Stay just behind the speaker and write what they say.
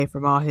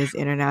from all his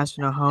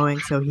international hoeing,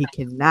 so he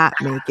cannot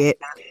make it.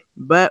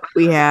 But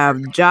we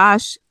have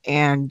Josh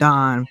and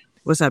Don.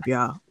 What's up,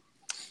 y'all?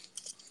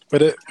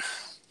 But it,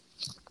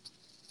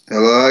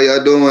 Hello, how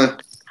y'all doing?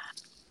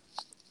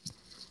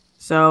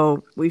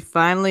 So we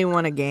finally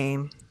won a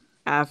game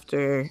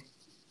after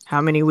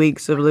how many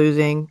weeks of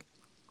losing?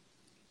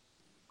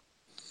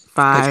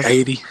 like Five,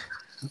 80.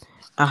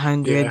 a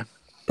Yeah. hundred It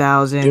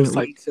thousand was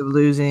like, weeks of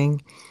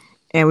losing,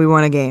 and we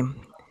won a game.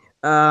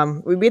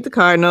 We beat the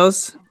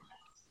Cardinals.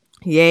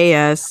 Yay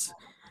us.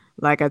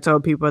 Like I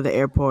told people at the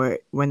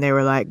airport when they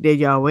were like, "Did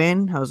y'all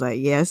win?" I was like,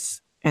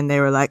 "Yes." And they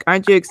were like,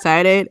 "Aren't you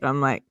excited?"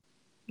 I'm like,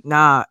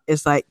 "Nah,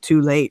 it's like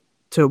too late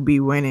to be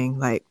winning.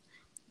 Like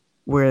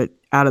we're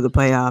out of the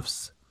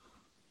playoffs.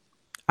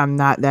 I'm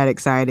not that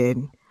excited."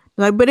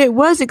 Like, but it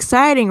was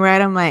exciting,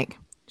 right? I'm like,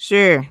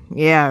 "Sure.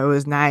 Yeah, it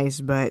was nice,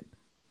 but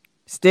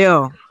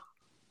still,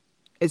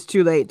 it's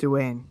too late to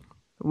win."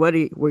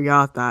 Were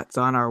y'all thoughts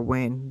on our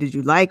win? Did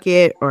you like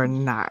it or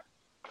not?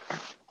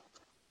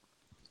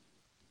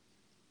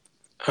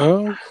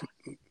 um,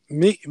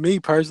 me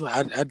personally,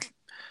 I,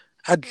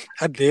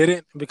 I did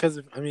it because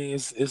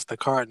it's the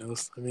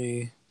Cardinals.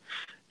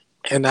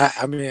 And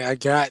I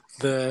got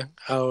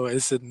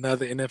it's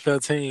another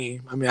NFL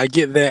team. I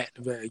get that,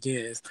 but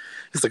again,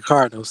 it's the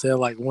Cardinals. They're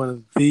like one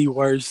of the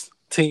worst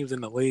teams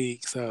in the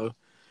league. So,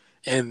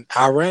 and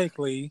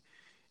ironically,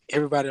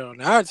 everybody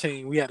on our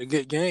team, we had a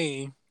good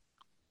game.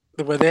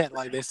 With that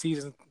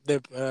season,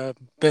 the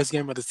best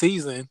game of the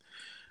season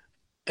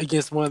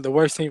against one of the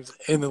worst teams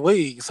in the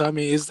league. So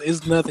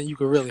it's nothing you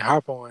can really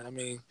harp on.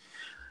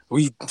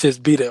 We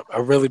just beat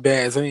a really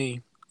bad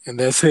team, and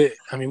that's it.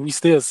 We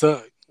still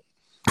suck.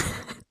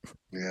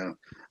 Yeah,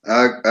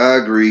 I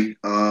agree.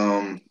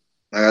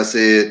 Like I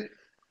said,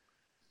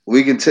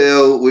 we can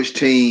tell which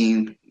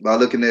team by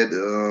looking at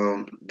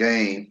the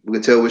game. We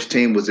can tell which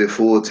team was in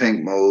full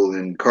tank mode.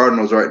 And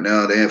Cardinals right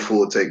now, they're in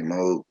full tank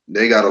mode.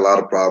 They got a lot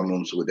of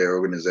problems with their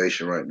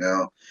organization right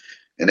now,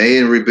 and they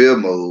in rebuild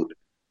mode.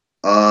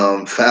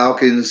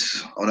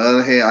 Falcons, on the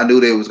other hand, I knew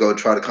they was gonna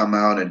try to come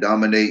out and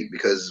dominate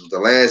because it was the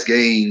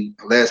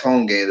last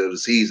home game of the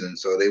season.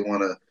 So they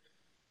want to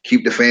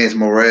keep the fans'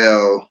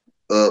 morale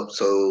up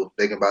so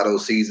they can buy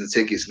those season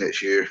tickets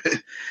next year.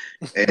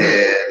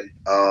 and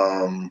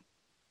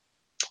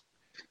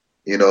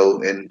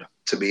and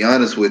to be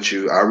honest with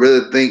you, I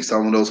really think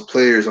some of those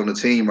players on the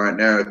team right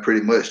now are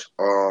pretty much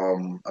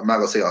I'm not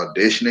gonna say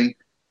auditioning,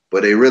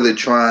 but they really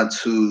trying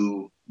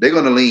to they're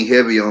gonna lean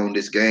heavy on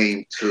this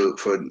game to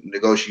for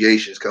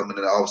negotiations coming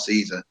in the off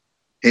season.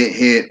 Hint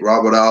hint,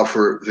 Robert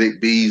Alford, Vic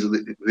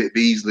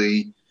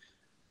Beasley,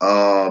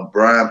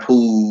 Brian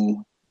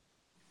Poole,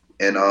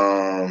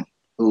 and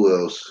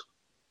who else?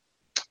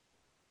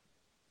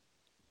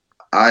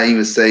 I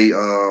even say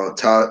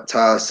Ty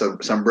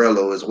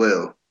Sombrello as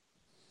well.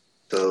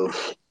 So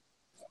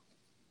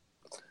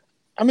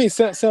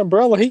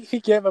Sambrella, he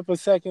gave up a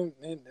second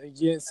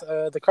against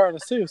the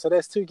Cardinals too, so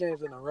that's two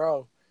games in a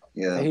row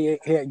that yeah, he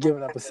had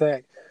given up a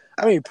sack.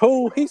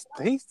 Poole, he's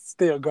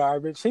still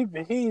garbage. He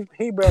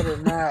better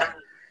not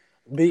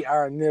be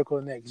our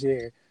nickel next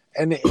year.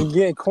 And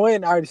again,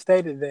 Quinn already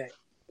stated that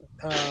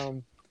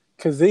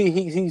because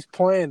he's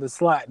playing the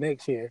slot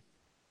next year.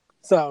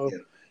 So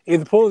yeah.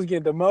 either Poole's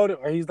getting demoted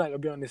or he's not gonna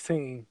be on this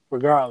team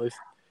regardless.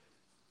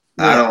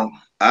 I Yeah. don't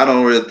I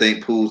don't really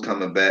think Poole's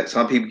coming back.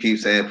 Some people keep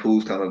saying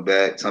Poole's coming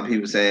back. Some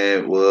people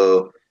saying,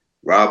 well,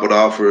 Robert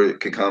Alford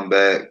could come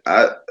back.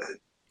 I'm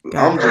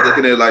Got just hurt.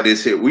 looking at it like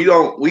this here. We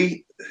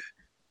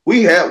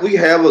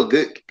have a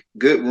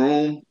good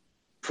room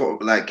for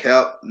like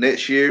cap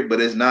next year, but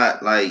it's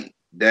not like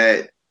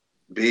that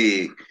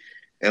big.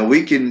 And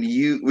we can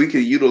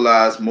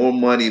utilize more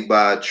money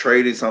by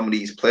trading some of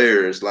these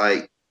players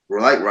like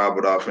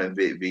Robert Alford and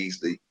Vic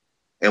Beasley,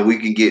 and we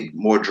can get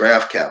more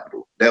draft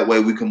capital. That way,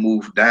 we can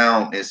move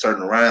down in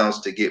certain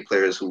rounds to get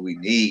players who we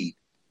need.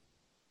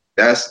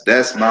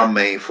 That's my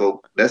main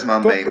focus. That's my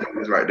But main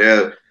focus right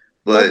there.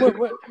 but But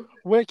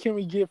what can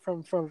we get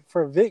from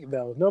Vic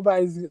though?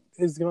 Nobody's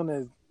is gonna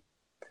like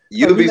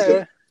you'll we be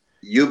not.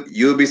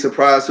 you'll be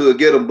surprised who'll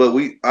get them. But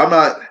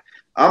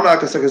I'm not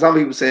concerned because some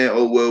people saying,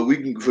 oh well, we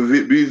can for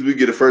Beasley we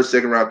get a first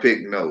second round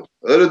pick. No,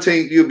 other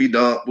teams you'll be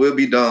dumb. Will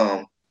be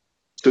dumb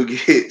to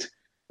get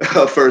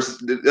a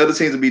first. The other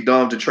teams will be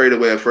dumb to trade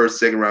away a first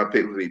second round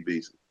pick with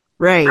Beasley.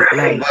 Right.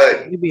 Like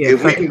But you'd be a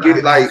if we fucking can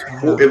get dumbass for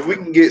him. if we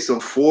can get some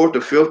fourth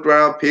or fifth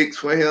round picks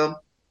for him,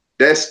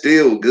 that's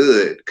still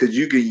good because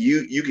you can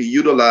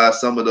utilize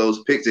some of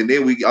those picks, and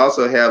then we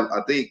also have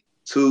I think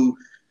two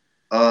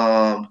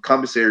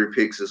commissary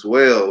picks as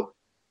well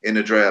in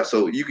the draft.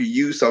 So you can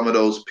use some of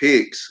those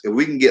picks. If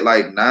we can get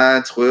like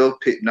 9, 12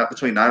 pick, not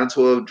between 9 and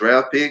 12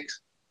 draft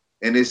picks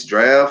in this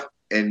draft,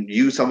 and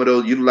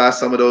utilize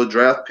some of those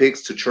draft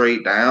picks to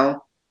trade down,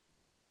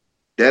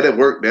 that'll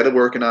work. That'll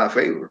work in our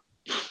favor.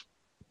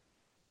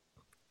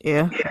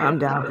 Yeah, I'm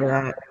down for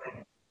that.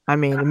 I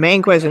mean, the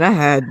main question I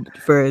had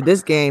for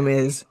this game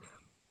is,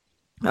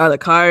 are the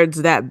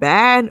cards that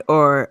bad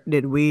or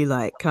did we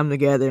like come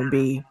together and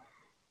be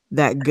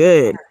that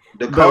good?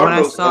 The But when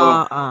I Cardinals,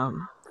 saw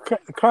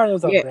The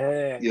Cardinals are Yeah.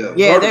 bad. Yeah, Man.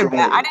 Yeah, Cardinals they're are bad.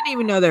 I horrible. didn't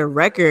even know their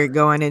record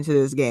going into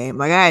this game.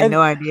 Like I had And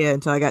no idea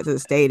until I got to the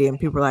stadium.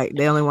 People were like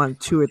they only won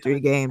 2 or 3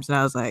 games, and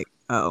I was like,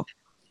 oh,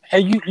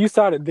 and you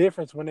saw the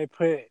difference when they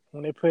put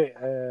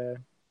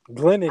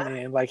Glennon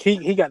in. Like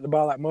he got the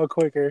ball out more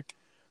quicker.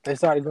 They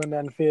started going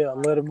down the field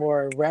a little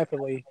more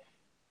rapidly,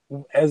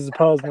 as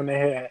opposed when they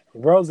had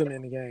Rosen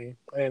in the game.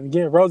 And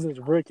again, Rosen's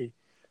a rookie,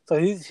 so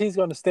he's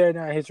going to stare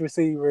down his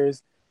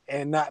receivers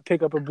and not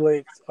pick up a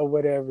blitz or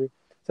whatever.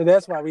 So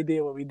that's why we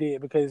did what we did,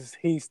 because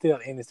he's still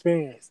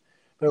inexperienced.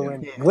 But Yeah.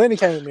 when yeah, Glennon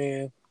came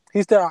in,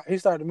 he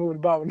started moving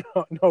the ball with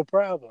no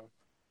problem.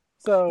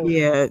 So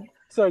yeah,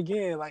 so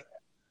again, like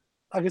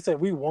I said,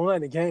 we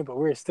won the game, but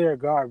we're still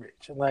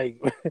garbage. Like,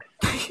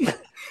 yeah.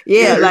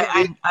 Yeah, Like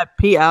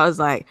I was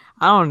like,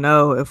 I don't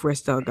know if we're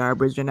still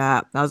garbage or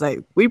not. I was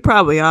like, we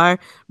probably are.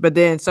 But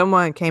then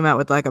someone came out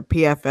with like a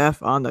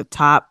PFF on the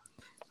top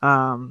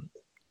um,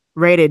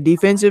 rated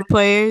defensive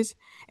players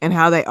and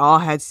how they all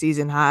had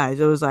season highs.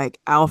 It was like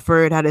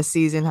Alfred had a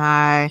season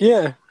high.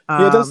 yeah,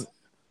 yeah, Um,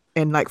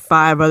 and like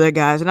 5 other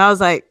guys, and I was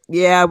like,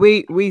 "Yeah,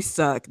 we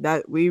suck.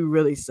 That we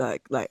really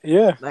suck.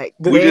 yeah. Like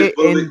The, we just they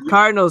bullied. and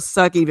Cardinals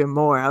suck even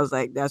more." I was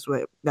like, that's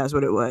what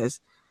it was."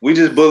 We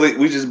just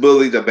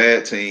bullied a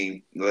bad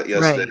team Right.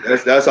 yesterday.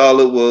 That's all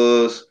it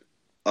was.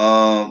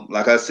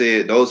 Like I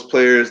said, those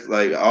players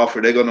like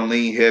Alfred, they're gonna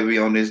lean heavy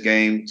on this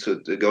game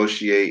to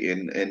negotiate,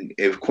 and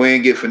if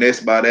Quinn get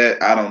finessed by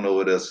that, I don't know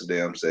what else to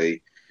damn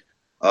say.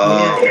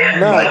 Yeah.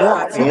 nah, Like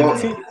nah.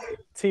 going,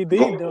 TD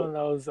go,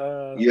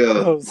 doing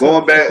yeah,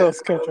 going back, those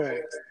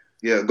contracts.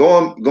 yeah,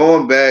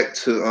 going back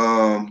to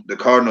the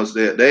Cardinals,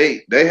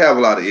 they have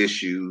a lot of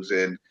issues,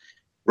 and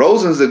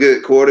Rosen's a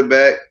good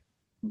quarterback,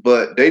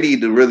 but they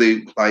need to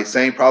really like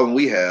same problem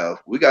we have.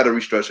 We got to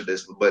restructure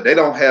this, but they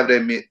don't have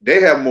that.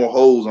 They have more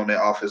holes on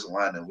their offensive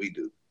line than we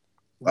do.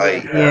 Yeah,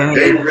 Like Yeah.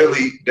 they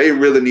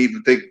really need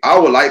to think. I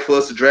would like for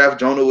us to draft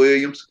Jonah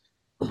Williams,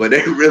 but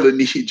they really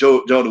need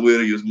Jonah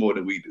Williams more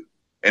than we do.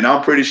 And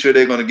I'm pretty sure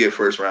they're going to get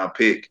first round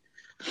pick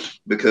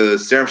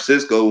because San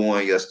Francisco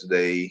won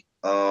yesterday.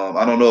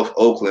 I don't know if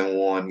Oakland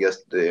won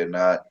yesterday or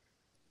not,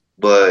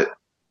 but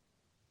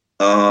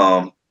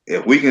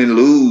if we can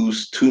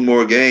lose 2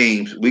 more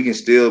games, we can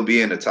still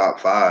be in the top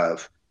 5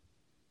 as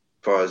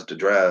far as the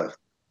draft.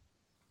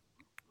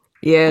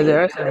 Yeah,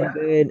 there are some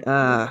good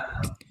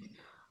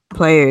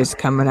players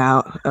coming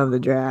out of the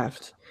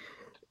draft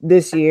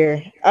this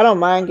year. I don't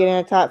mind getting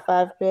a top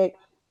 5 pick,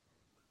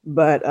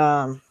 but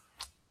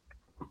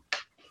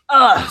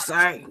oh,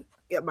 sorry,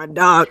 get my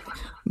dog.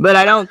 But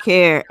I don't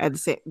care at the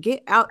same.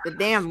 Get out the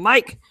damn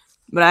mic.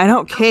 But I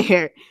don't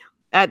care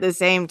at the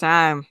same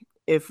time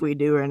if we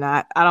do or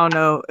not. I don't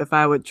know if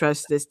I would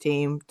trust this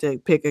team to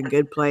pick a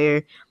good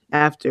player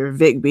after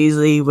Vic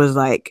Beasley was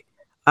like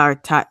our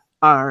top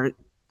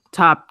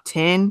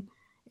 10,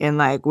 and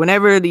like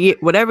whatever year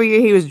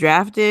he was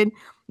drafted,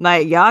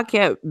 like y'all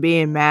kept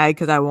being mad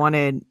because I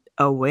wanted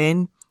a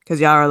win because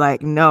y'all are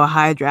like no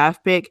high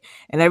draft pick,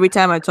 and every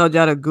time I told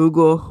y'all to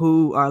Google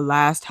who our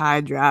last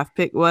high draft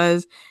pick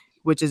was,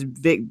 which is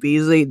Vic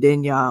Beasley,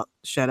 then y'all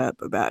shut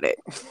up about it.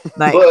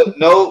 Like, But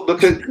no,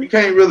 because you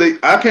can't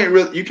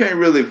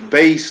really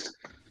base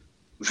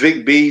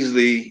Vic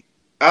Beasley.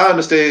 I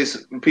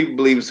understand people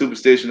believe in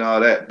superstition and all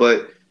that,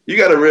 but you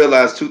got to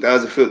realize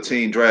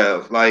 2015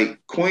 draft,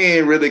 like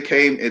Quinn really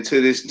came into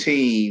this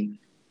team.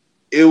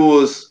 It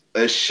was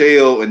a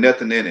shell and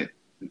nothing in it.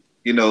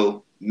 You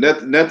know,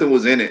 nothing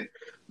was in it.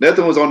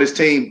 Nothing was on this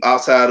team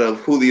outside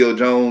of Julio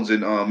Jones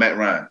and Matt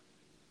Ryan.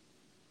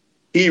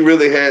 He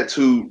really had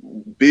to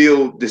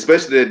build,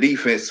 especially their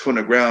defense from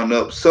the ground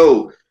up.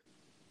 So,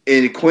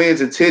 in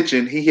Quinn's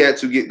intention, he had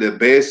to get the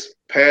best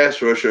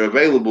pass rusher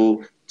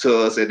available to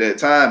us at that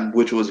time,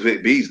 which was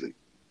Vic Beasley.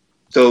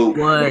 So,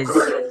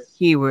 was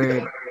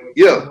keyword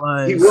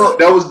yeah, he was.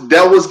 was.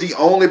 That was the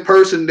only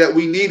person that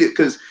we needed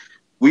because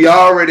we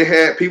already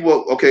had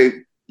people. Okay,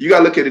 you got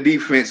to look at the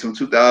defense from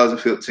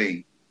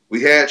 2015.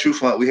 We had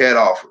Trufant, we had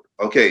Alford.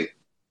 Okay,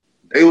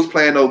 they was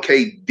playing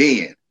okay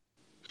then.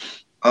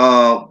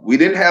 We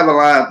didn't have a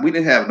line. We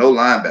didn't have no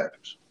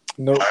linebackers.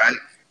 nope. All right.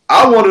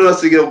 I wanted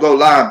us to go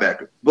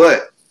linebacker,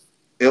 but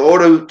in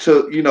order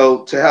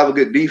to have a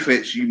good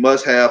defense, you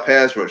must have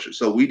pass rushers.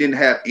 So we didn't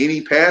have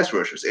any pass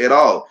rushers at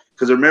all.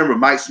 Because remember,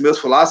 Mike Smith's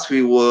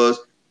philosophy was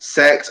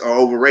sacks are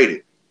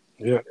overrated.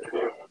 Yeah,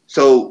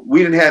 So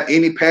we didn't have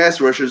any pass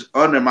rushers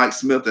under Mike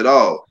Smith at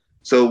all.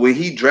 So when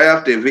he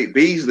drafted Vic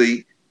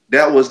Beasley,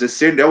 that was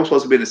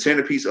supposed to be the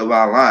centerpiece of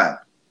our line.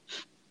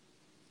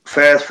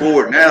 Fast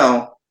forward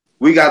now,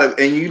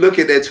 and you look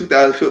at that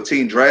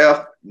 2015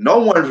 draft, no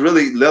one's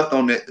really left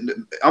on that.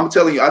 I'm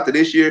telling you, after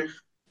this year,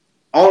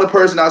 only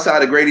person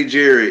outside of Grady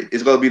Jarrett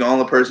is going to be the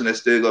only person that's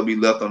still going to be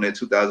left on that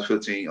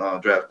 2015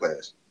 draft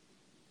class.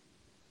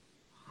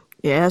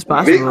 Yeah, that's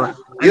possible.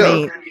 I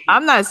mean,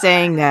 I'm not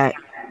saying that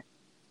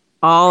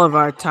all of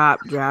our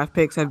top draft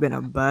picks have been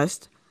a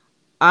bust.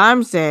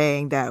 I'm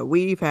saying that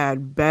we've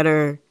had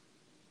better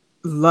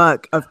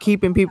luck of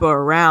keeping people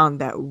around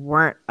that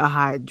weren't a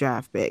high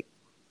draft pick.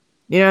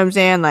 You know what I'm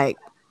saying? Like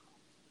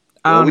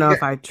I Well, don't we know had,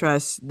 if I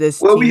trust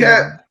this well, we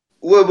had, team.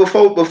 well,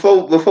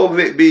 before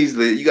Vic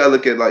Beasley, you gotta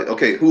look at like,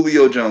 okay,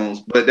 Julio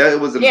Jones, but that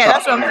was in the Yeah, top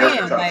that's what I'm 10. That's the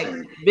saying. top Like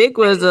 10. Vic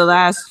was the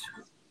last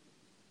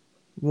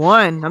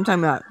one. I'm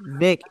talking about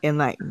Vic, and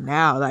like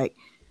now, like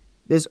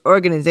this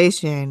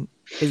organization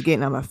is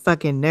getting on my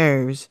fucking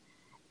nerves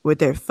with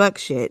their fuck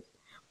shit.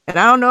 And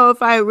I don't know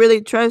if I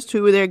really trust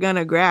who they're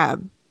gonna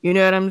grab. You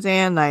know what I'm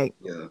saying? Like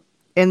Yeah.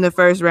 in the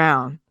first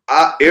round.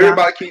 Now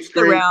Everybody keeps the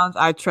screaming. rounds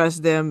I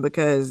trust them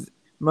because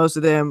most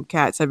of them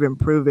cats have been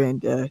proven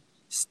to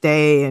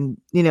stay and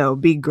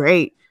be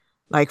great.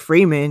 Like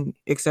Freeman,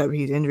 except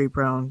he's injury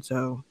prone.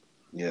 So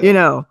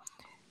Yeah.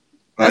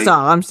 that's Like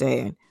all I'm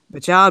saying.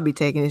 But y'all be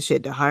taking this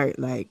shit to heart.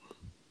 Like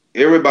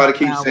everybody calm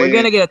keeps down. We're saying,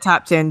 gonna get a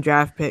top 10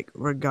 draft pick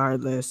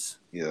regardless.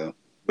 yeah.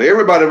 But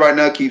everybody right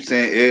now keeps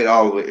saying Ed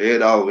Oliver,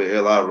 Ed Oliver,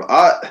 Ed Oliver.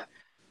 I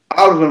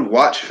haven't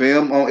watched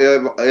film on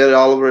Ed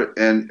Oliver,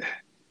 and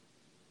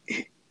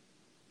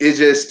it's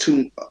just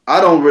too.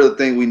 I don't really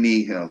think we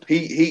need him.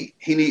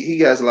 He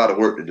has a lot of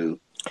work to do.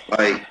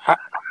 Like,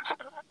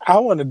 I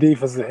want a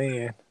defensive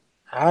end.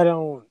 I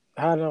don't.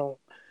 I don't.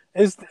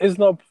 It's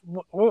no.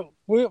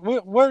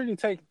 What did you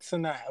take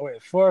tonight?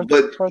 Wait,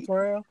 but fourth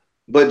round.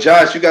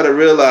 Josh, you got to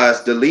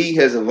realize the league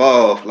has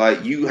evolved.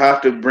 Like, you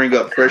have to bring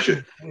up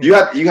pressure. You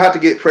have to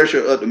get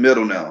pressure up the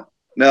middle now.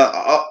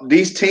 Now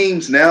these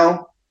teams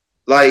now,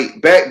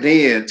 like back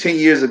then, 10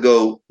 years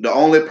ago, the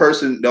only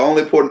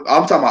important.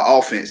 I'm talking about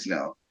offense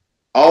now.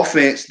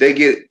 Offense, they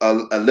get a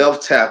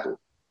left tackle,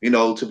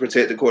 to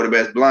protect the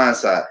quarterback's blind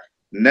side.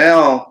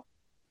 Now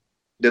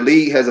the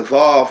league has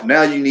evolved.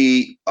 Now you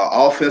need an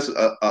offense,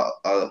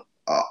 a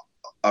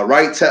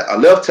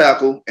left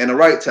tackle, and a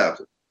right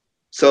tackle.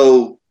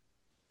 So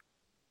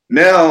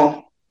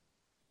now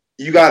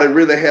you got to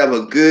really have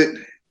a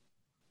good,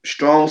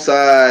 strong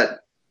side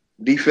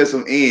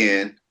defensive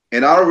end.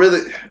 And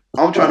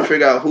I'm trying to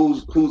figure out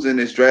who's in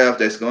this draft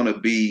that's going to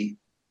be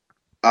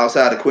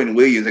outside of Quentin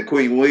Williams. And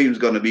Quentin Williams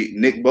going to be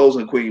Nick Bosa,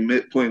 and Quentin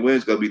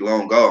Williams going to be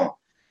long gone.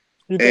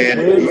 You think And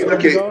Williams you gonna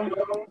look be at gone?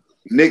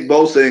 Nick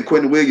Bosa and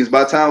Quentin Williams.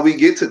 By the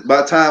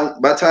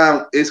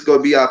time it's going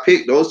to be our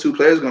pick, those two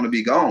players are going to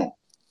be gone.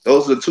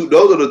 Those are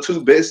the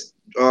two best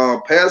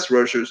pass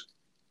rushers.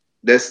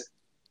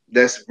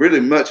 That's really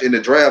much in the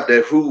draft.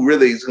 That who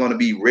really is going to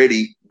be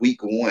ready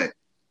week one.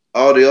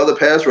 All the other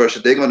pass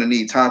rushers, they're going to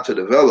need time to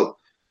develop.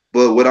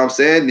 But what I'm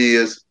saying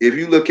is, if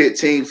you look at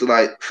teams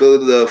like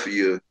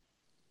Philadelphia,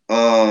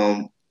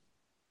 um,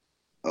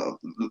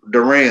 the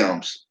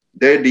Rams,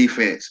 their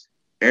defense,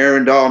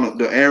 Aaron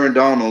Donalds,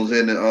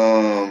 and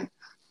the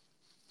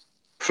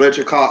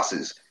Fletcher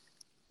Coxes,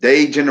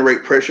 they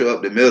generate pressure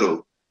up the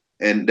middle,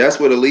 and that's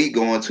what the league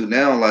going to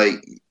now. Like,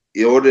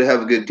 in order to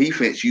have a good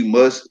defense, you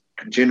must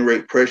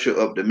generate pressure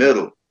up the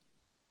middle,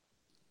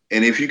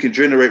 and if you can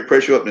generate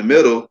pressure up the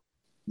middle,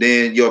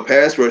 then your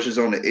pass rushers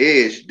on the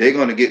edge, they're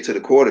going to get to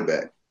the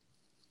quarterback.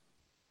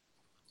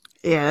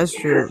 Yeah, that's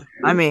true.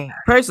 I mean,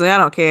 personally, I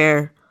don't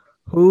care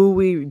who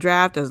we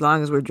draft as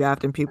long as we're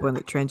drafting people in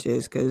the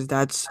trenches because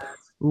that's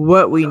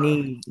what we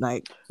need,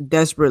 like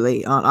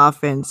desperately on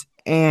offense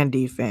and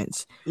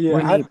defense. We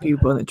Yeah, need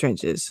people in the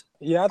trenches.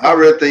 I I think.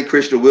 really think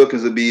Christian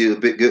Wilkins would be a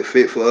big good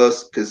fit for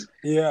us because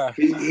Yeah,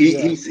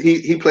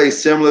 he plays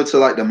similar to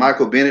like the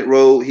Michael Bennett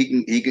role. He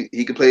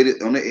can play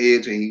it on the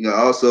edge, and he can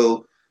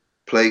also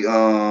play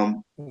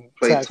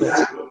tackle.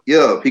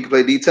 he can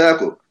play D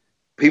tackle.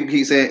 People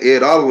keep saying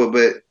Ed Oliver,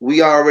 but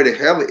we already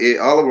have an Ed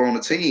Oliver on the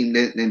team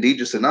than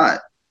Deidre Sanat.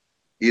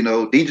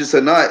 Deidre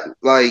Sanat,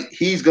 like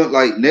he's gonna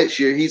like next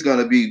year he's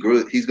gonna be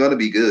good. He's gonna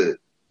be good.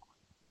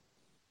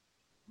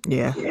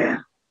 Yeah,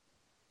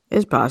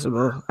 it's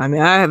possible. I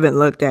mean, I haven't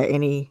looked at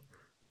any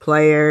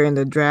player in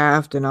the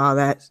draft and all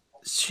that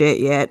shit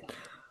yet.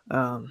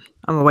 I'm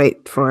gonna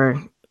wait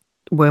for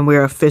when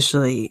we're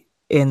officially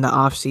in the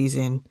off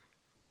season,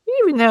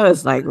 even though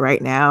it's like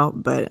right now.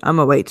 But I'm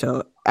gonna wait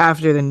till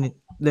after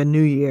the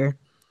new year.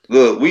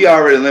 Look, we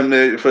already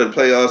eliminated for the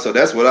playoffs, so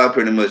that's what I've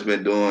pretty much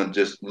been doing,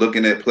 just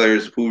looking at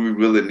players who we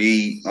really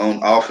need on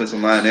offensive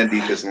line and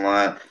defensive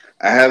line.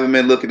 I haven't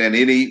been looking at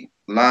any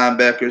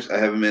linebackers. I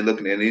haven't been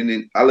looking at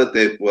any. I looked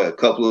at a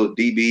couple of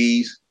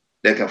DBs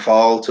that can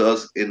fall to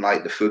us in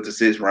like the 5th or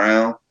 6th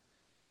round.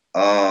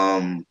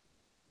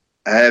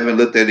 I haven't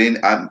looked at any.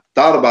 I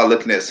thought about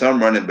looking at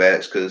some running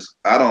backs because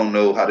I don't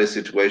know how this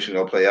situation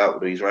gonna play out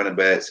with these running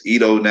backs.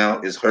 Ito now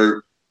is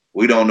hurt.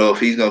 We don't know if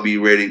he's gonna be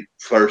ready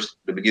first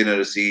the beginning of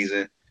the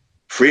season.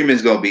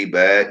 Freeman's gonna be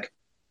back.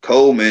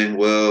 Coleman,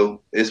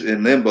 well, it's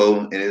in limbo,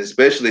 and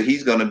especially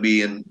he's gonna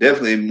be in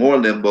definitely more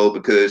limbo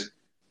because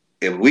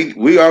if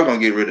we are gonna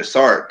get rid of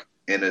Sark,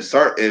 and if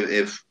Sark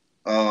if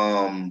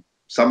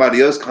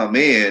somebody else come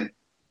in,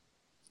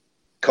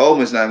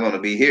 Coleman's not gonna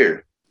be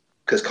here.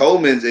 Because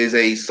Coleman is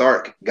a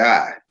Sark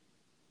guy.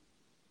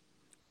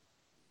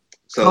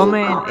 So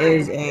Coleman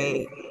is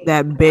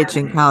that bitch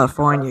in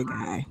California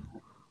guy.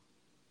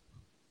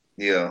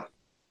 yeah.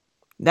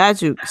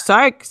 That's who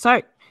Sark.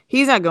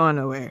 He's not going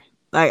nowhere.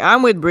 Like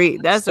I'm with Bree.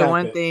 That's the Stop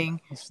one it.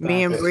 thing. Stop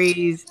Me and it.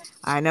 Breeze.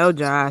 I know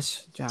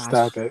Josh.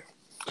 Stop it.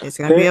 It's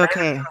gonna be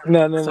okay.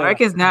 No.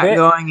 Sark is not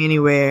going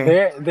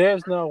anywhere.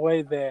 There's no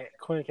way that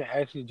Quinn can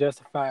actually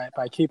justify it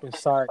by keeping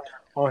Sark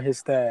on his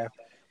staff.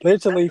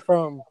 Literally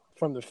from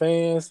the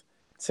fans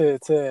to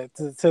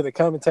the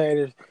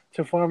commentators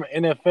to former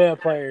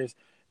NFL players,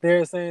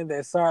 they're saying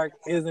that Sark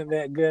isn't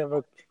that good of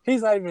a.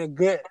 He's not even a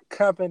good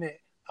competent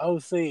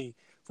OC.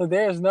 So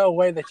there's no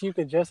way that you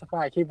could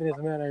justify keeping this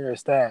man on your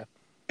staff.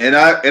 And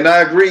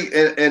I agree.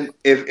 And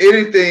if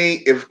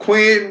anything, if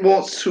Quinn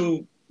wants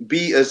to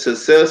be a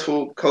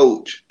successful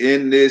coach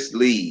in this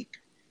league,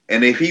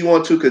 and if he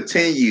wants to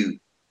continue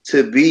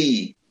to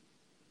be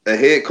a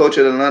head coach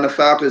of the Atlanta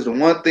Falcons, the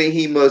one thing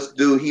he must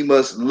do, he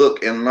must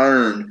look and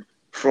learn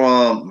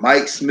from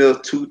Mike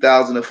Smith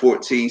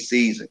 2014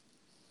 season.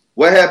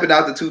 What happened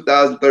after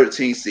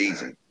 2013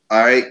 season?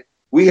 All right.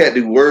 We had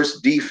the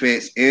worst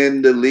defense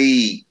in the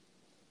league.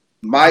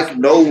 Mike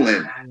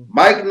Nolan,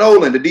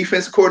 the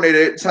defensive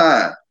coordinator at the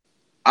time.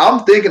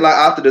 I'm thinking like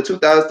after the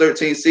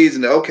 2013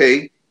 season,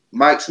 okay,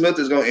 Mike Smith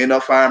is going to end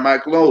up firing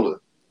Mike Nolan.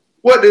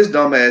 What does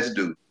dumbass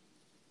do?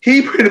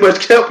 He pretty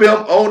much kept him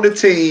on the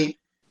team,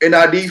 and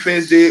our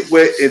defense did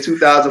what in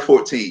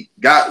 2014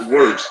 got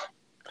worse.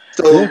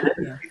 So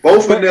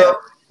both of them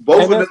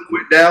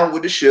went down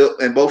with the ship,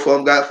 and both of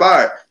them got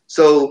fired.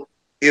 So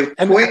if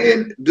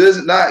Quinn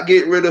does not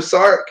get rid of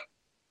Sark,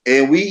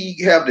 and we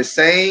have the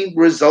same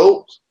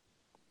results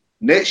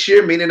next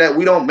year, meaning that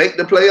we don't make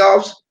the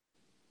playoffs,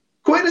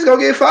 Quinn is gonna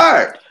get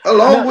fired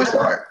along with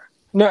Sark.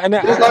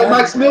 Just like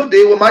Mike Smith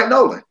did with Mike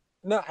Nolan.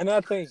 No, and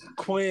I think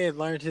Quinn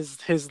learned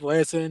his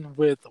lesson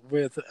with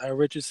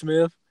Richard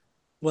Smith.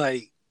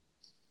 Like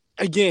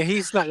again,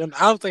 he's not gonna.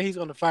 I don't think he's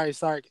gonna fire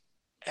Sark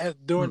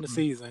during the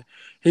season.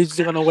 He's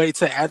just gonna wait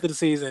till after the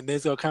season. And then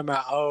it's gonna come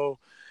out. Oh,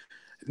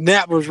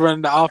 Knapp was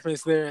running the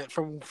offense there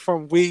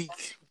from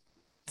week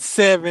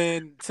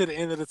 7 to the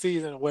end of the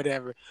season or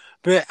whatever.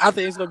 But I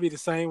think it's gonna be the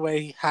same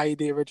way how he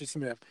did Richard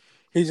Smith.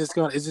 It's just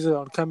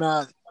gonna come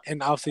out in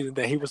the offseason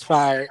that he was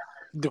fired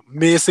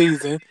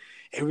mid-season,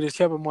 and we just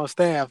kept him on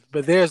staff.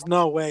 But there's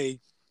no way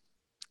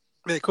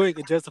that Quinn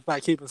can justify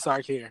keeping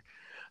Sark here.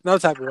 No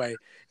type of way.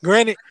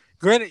 Granted,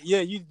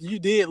 yeah, you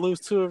did lose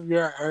 2 of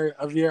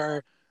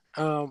your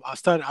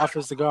starting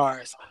offensive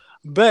guards,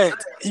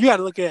 but you got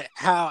to look at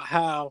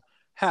how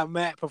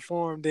Matt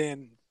performed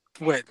in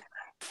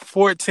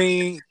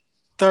 14,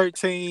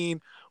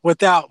 13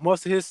 without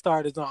most of his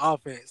starters on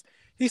offense.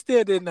 He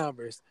still did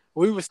numbers.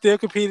 We were still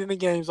competing in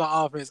games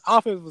on offense.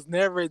 Offense was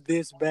never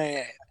this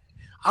bad.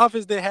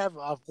 Offense didn't have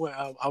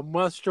a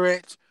month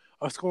stretch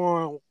of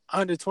scoring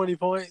under 20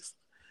 points.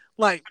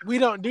 Like, we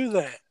don't do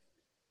that.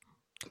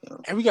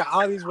 And we got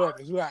all these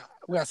weapons. We got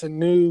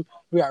Sanu,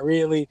 we got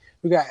Ridley,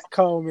 we got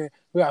Coleman,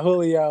 we got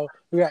Julio.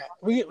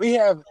 We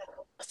have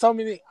so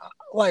many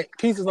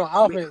pieces on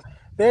offense.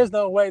 There's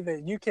no way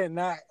that you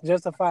cannot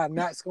justify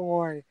not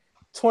scoring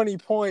 20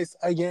 points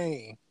a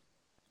game.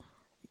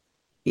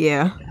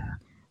 Yeah.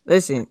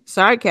 Listen,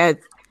 Sark had.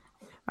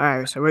 All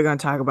right, so we're gonna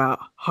talk about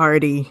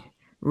Hardy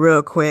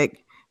real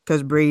quick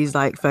because Breeze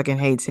fucking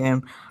hates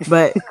him.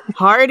 But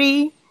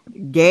Hardy,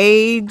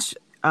 Gage,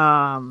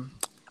 what's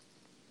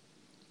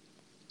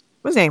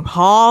his name?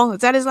 Hall.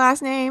 Is that his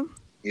last name?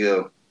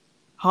 Yeah.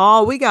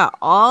 Hall. We got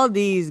all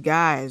these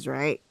guys,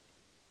 right,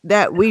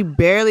 that we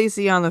barely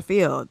see on the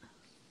field.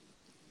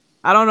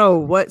 I don't know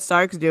what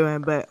Sark's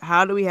doing, but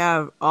how do we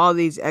have all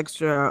these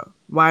extra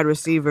wide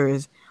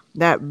receivers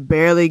that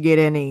barely get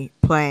any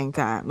playing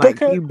time?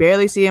 You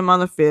barely see him on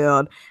the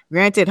field.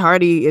 Granted,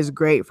 Hardy is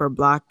great for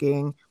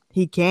blocking.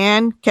 He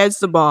can catch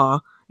the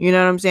ball. You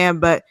know what I'm saying?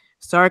 But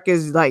Sark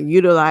is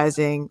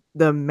utilizing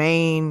the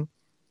main,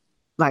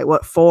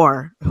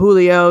 4?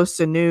 Julio,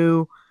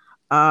 Sanu,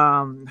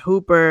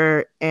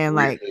 Hooper, and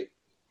Ridley.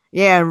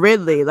 and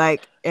Ridley.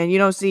 And you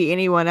don't see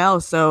anyone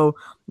else. So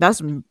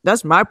that's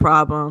my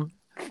problem.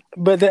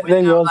 But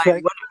then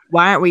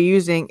why aren't we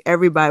using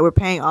everybody? We're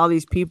paying all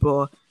these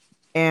people,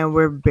 and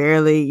we're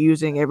barely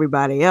using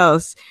everybody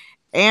else.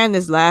 And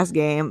this last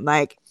game,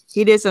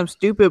 he did some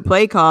stupid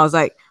play calls.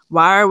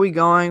 Why are we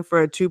going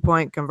for a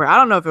 2-point conversion? I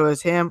don't know if it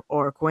was him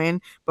or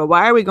Quinn, but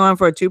why are we going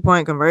for a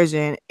 2-point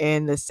conversion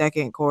in the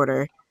second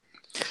quarter?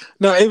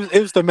 No, it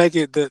was to make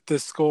it the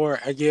score,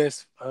 I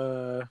guess,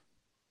 an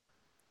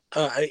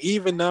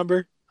even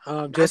number,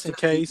 just in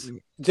case.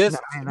 Just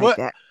what?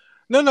 That.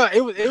 No,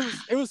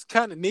 it was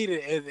kind of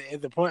needed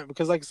at the point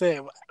because, like I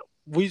said,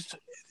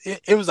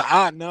 it was an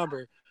odd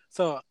number.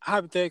 So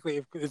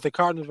hypothetically, if the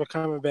Cardinals were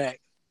coming back,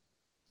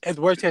 at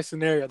the worst case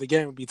scenario, the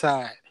game would be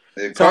tied.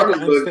 The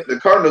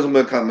Cardinals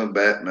were coming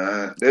back,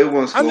 man. They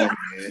weren't scoring.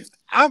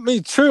 I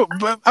mean, true,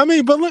 but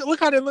look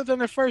how they looked on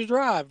their first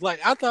drive.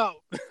 I thought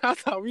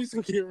we was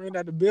gonna get ran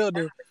out of the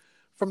building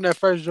from that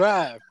first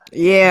drive.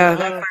 Yeah,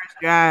 that first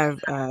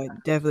drive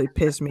definitely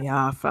pissed me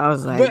off. I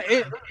was like,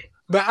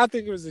 but I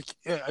think it was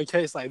a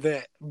case like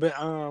that. But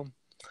I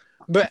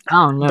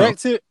don't know.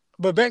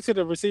 Back to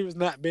the receivers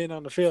not being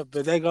on the field.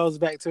 But that goes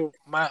back to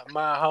my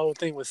whole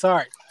thing with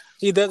Sark.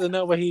 He doesn't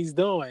know what he's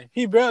doing.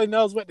 He barely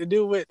knows what to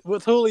do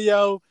with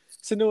Julio,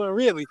 Sanu and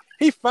Ridley.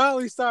 He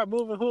finally started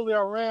moving Julio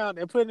around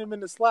and putting him in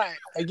the slot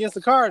against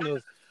the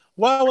Cardinals.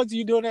 Why wasn't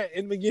you doing that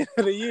in the beginning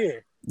of the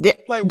year? Yeah,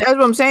 Like, that's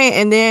what I'm saying.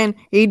 And then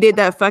he did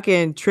that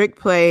fucking trick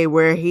play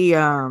where he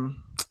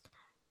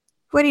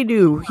what did he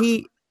do?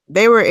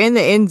 They were in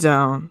the end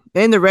zone,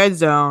 in the red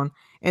zone,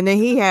 and then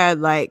he had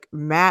like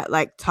Matt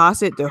like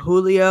toss it to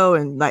Julio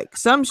and like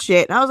some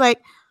shit. And I was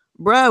like,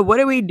 bruh, what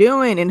are we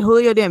doing? And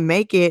Julio didn't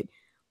make it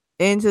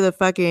into the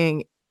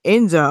fucking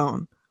end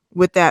zone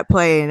with that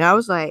play. And I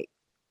was like,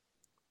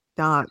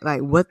 dog,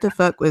 like what the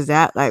fuck was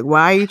that? Like,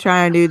 why are you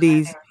trying to do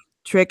these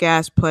trick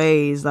ass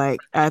plays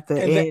like at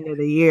the and that, end of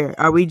the year?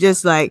 Are we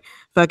just like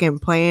fucking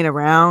playing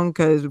around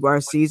because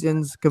our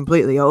season's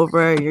completely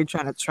over and you're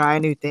trying to try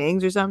new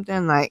things or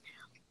something? Like,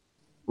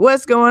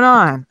 what's going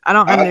on? I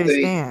don't I think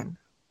understand.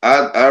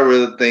 I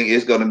really think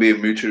it's going to be a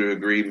mutual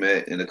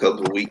agreement in a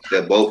couple of weeks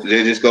that both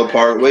they just go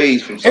part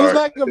ways from it's Sark.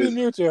 not gonna be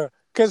mutual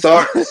because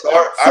Sark,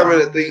 I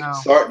really Oh, think no.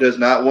 Sark does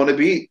not want to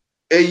be.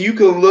 And you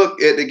can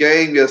look at the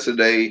game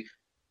yesterday.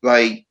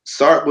 Like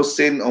Sark was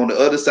sitting on the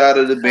other side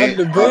of the on bench,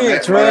 the while Matt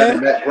bench, Ryan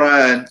and man. Matt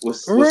Ryan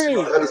was sitting on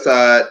Right. the other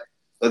side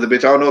of the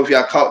bench. I don't know if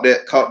y'all caught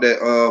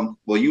that.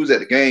 Well, you was at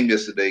the game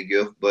yesterday,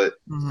 Gift, but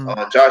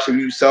Mhm. Josh, if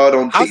you saw it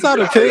on I TV, saw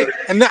the pick,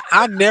 and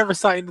I never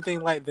saw anything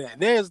like that.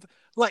 There's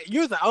like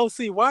you're the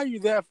OC. Why are you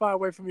that far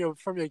away from your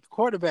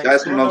quarterback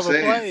that's what screwing I'm over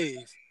saying.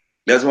 plays?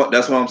 That's what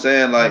I'm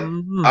saying. Like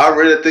Mhm. I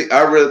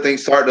really think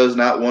Sark does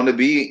not want to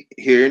be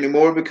here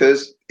anymore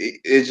because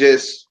it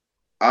just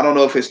I don't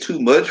know if it's too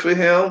much for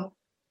him.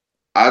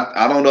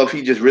 I don't know if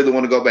he just really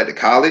want to go back to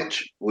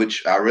college,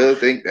 which I really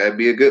think that'd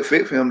be a good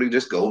fit for him to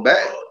just go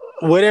back.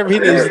 Whatever he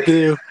needs to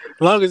do, as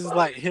long as it's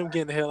like him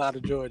getting the hell out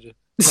of Georgia.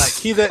 Like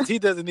he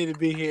doesn't need to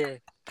be here.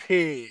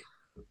 Period.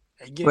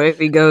 Again, What if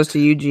he goes to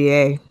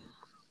UGA?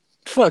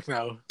 fuck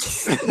no,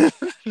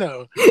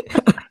 no.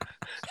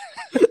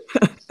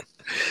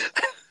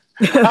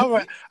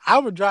 I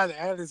would drive the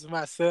Atlas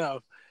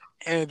myself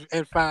and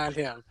find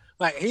him.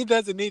 Like he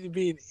doesn't need to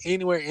be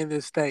anywhere in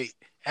this state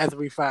after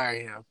we fire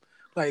him.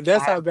 Like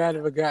that's how bad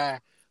of a guy,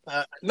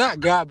 not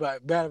guy,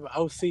 but bad of an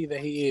OC that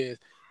he is.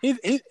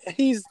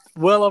 He's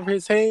well over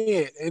his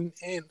head, and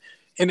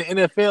in the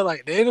NFL,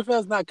 like the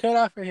NFL's not cut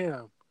out for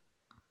him.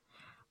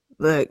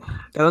 Look,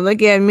 don't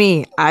look at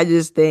me. I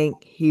just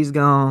think he's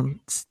gonna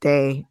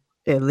stay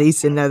at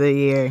least another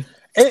year.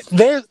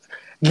 It,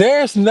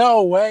 there's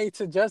no way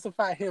to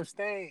justify him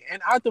staying.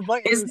 And Arthur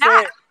Blank It's even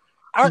not,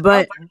 said,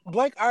 but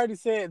Blake already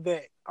said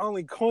that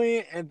only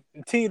Quinn and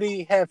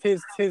TD have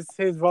his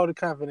vote of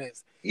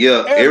confidence.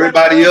 Yeah, Everybody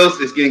everybody else, else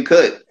is getting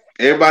cut.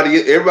 Everybody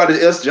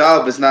else's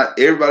job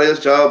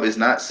is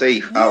not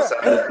safe yeah.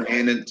 outside of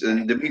Quinn and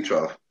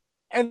Dimitrov.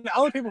 And the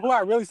only people who I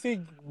really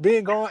see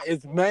being gone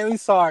is mainly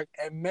Sark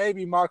and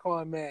maybe Marco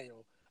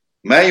Emmanuel.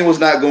 Manuel's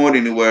not going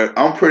anywhere.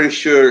 I'm pretty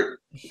sure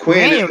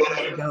Quinn is Manuel going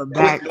needs to go to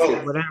back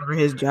to whatever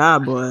his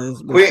job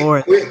was Quinn,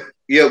 before. Quinn,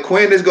 yeah,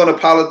 Quinn is going to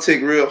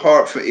politic real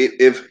hard for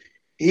if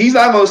he's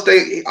not going to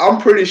stay. I'm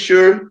pretty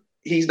sure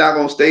he's not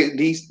going to stay.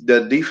 He's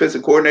the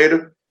defensive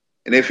coordinator,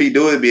 and if he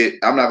do it,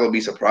 I'm not going to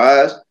be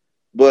surprised.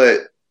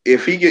 But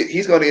if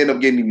he's going to end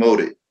up getting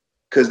demoted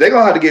because they're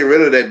going to have to get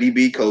rid of that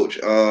DB coach,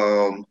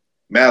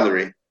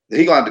 Mallory.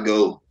 He going to have to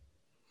go.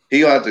 He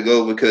going to have to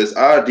go because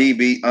our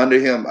DB under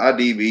him, our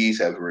DBs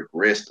have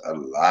regressed a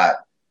lot.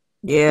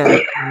 Yeah,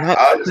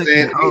 I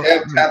understand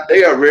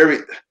they are very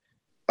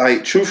like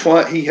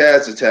Trufant, he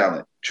has the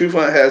talent.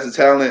 Trufant has the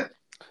talent.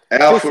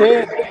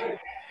 Alfred,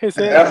 His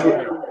head ain't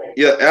Alfred, right.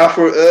 yeah,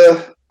 Alfred.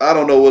 I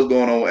don't know what's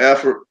going on with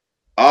Alfred.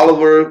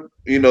 Oliver,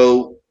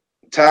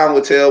 time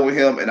will tell with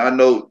him, and I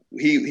know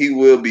he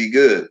will be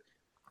good.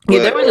 Yeah,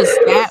 there But was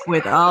a stat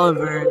with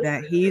Oliver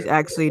that he's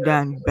actually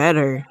done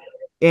better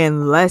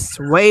in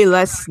way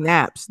less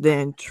snaps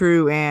than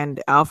True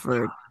and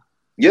Alfred.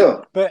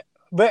 yeah, But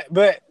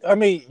I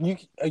mean,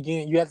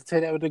 you have to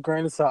take that with a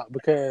grain of salt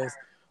because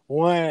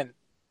one,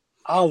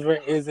 Oliver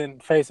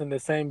isn't facing the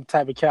same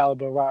type of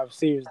caliber wide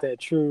receivers that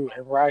True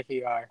and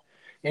Rocky are.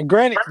 And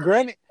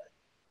granted,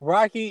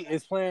 Rocky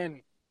is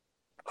playing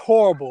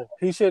horrible.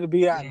 He shouldn't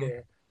be out Yeah.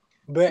 there.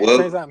 But at the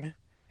same well, time, him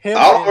and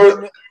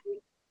Oliver.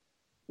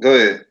 Go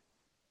ahead.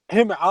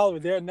 him and Oliver,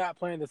 they're not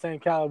playing the same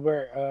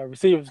caliber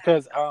receivers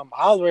because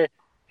Oliver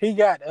he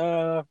got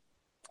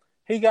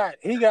he got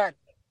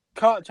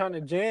caught trying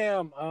to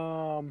jam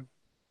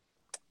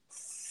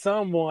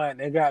someone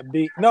and got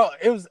beat. No,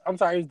 I'm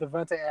sorry, it was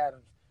Devontae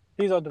Adams.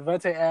 He's on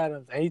Devontae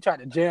Adams and he tried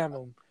to jam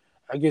him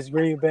against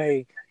Green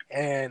Bay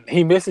and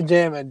he missed a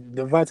jam and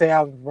Devontae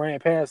Adams ran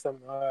past him.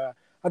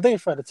 I think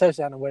for the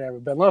touchdown or whatever.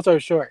 But long story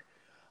short,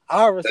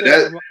 Oliver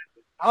That,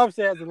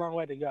 has a long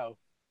way to go.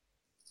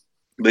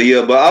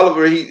 but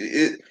Oliver,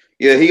 he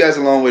has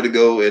a long way to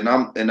go, and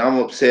I'm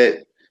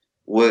upset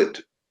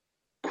with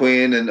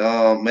Quinn and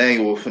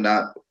Manuel for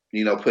not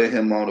putting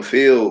him on the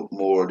field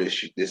more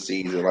this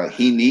season. Like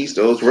he needs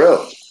those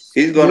reps.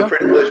 He's going to Yeah.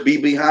 pretty much be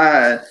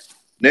behind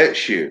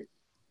next year.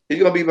 He's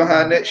going to be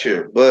behind next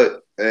year.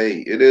 But hey,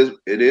 it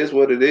is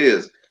what it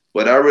is.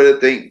 But I really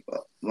think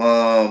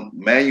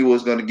Manuel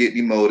is going to get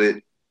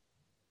demoted.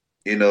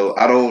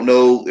 I don't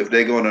know if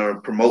they're going to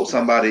promote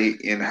somebody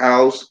in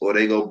house or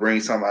they go bring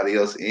somebody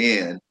else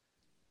in.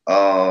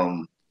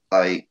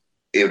 Like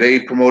if they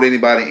promote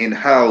anybody in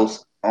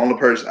house, only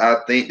person I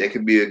think that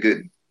could be a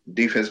good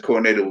defense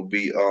coordinator would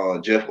be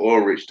Jeff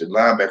Ulrich, the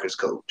linebackers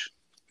coach.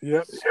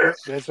 Yep,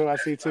 that's what I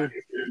see too.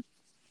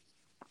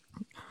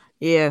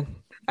 Yeah,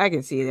 I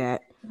can see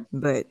that.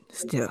 But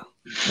still,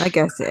 like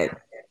I said,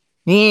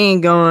 he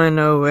ain't going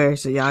nowhere,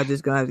 so y'all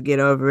just gonna have to get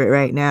over it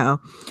right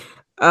now.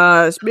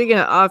 Speaking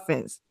of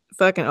offense,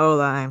 fucking O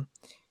line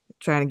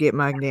trying to get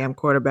my damn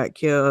quarterback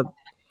killed.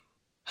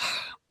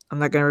 I'm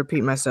not gonna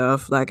repeat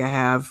myself like I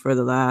have for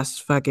the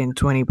last fucking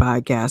 20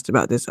 podcasts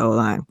about this O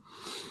line.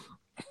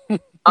 All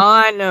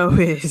I know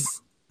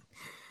is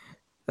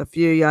a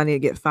few of y'all need to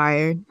get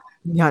fired.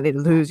 Y'all need to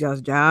lose y'all's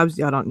jobs.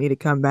 Y'all don't need to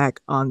come back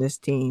on this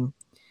team.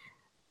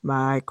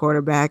 My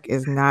quarterback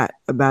is not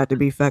about to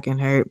be fucking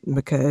hurt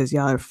because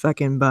y'all are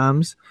fucking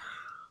bums.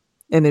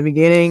 In the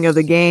beginning of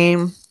the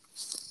game,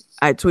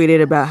 I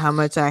tweeted about how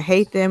much I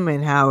hate them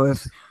and how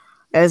if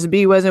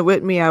SB wasn't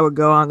with me, I would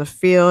go on the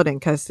field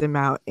and cuss them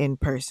out in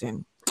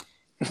person,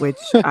 which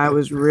I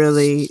was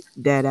really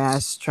dead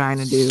ass trying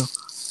to do.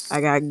 I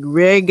got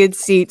really good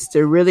seats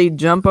to really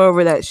jump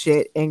over that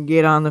shit and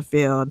get on the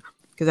field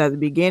because at the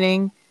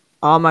beginning,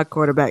 all my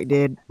quarterback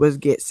did was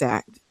get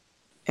sacked,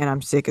 and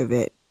I'm sick of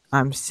it.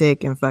 I'm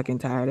sick and fucking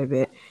tired of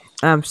it.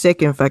 I'm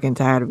sick and fucking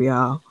tired of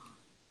y'all.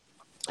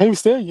 He was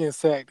still getting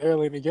sacked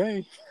early in the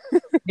game.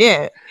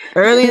 Yeah,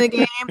 early in the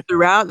game,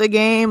 throughout the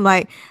game,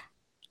 like,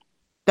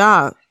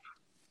 dog,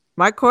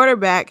 my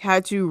quarterback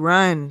had to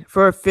run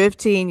for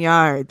 15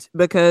 yards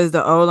because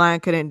the O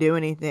line couldn't do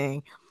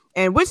anything.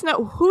 And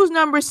who's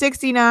number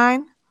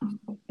 69?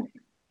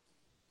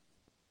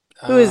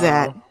 Who is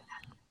that?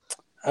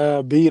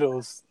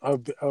 Beatles.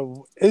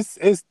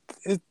 It's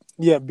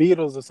yeah,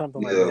 Beatles or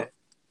something like that.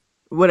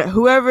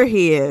 Whoever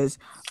he is,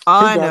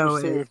 all I know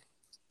is receiver.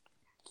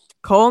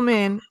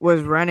 Coleman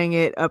was running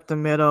it up the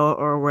middle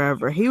or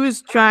wherever. He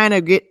was trying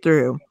to get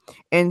through.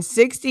 And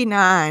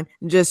 69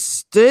 just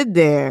stood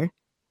there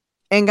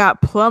and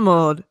got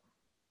pummeled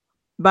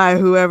by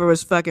whoever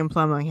was fucking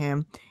pummeling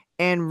him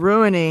and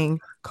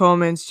ruining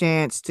Coleman's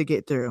chance to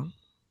get through.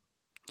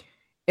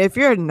 If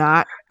you're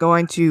not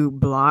going to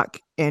block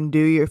and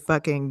do your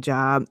fucking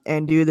job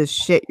and do the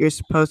shit you're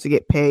supposed to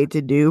get paid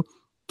to do,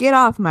 get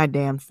off my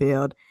damn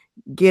field.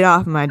 Get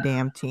off my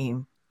damn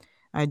team.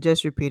 I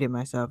just repeated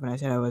myself and I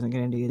said I wasn't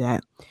going to do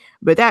that.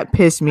 But that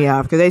pissed me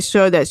off because they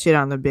showed that shit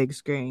on the big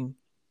screen.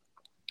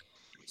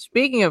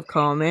 Speaking of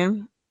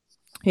Coleman,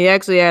 he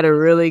actually had a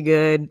really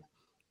good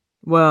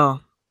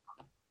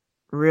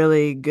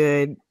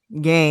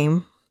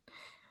game.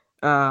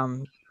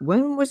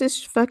 When was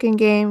this fucking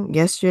game?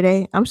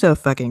 Yesterday? I'm so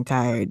fucking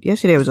tired.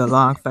 Yesterday was a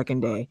long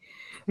fucking day.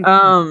 He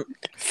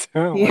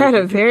had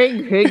a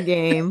very good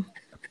game.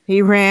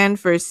 He ran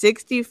for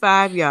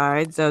 65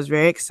 yards. That was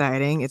very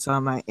exciting. It's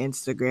on my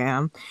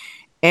Instagram.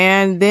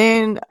 And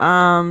then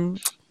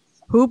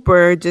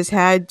Hooper just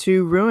had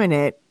to ruin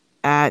it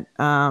at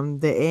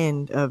the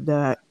end of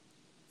the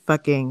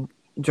fucking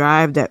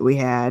drive that we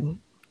had.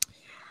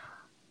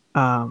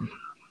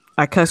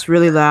 I cussed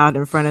really loud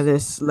in front of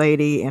this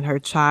lady and her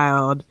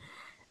child,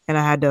 and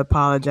I had to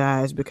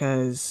apologize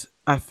because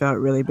I felt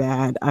really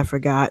bad. I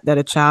forgot that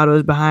a child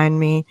was behind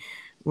me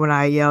when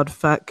I yelled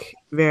fuck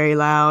very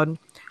loud.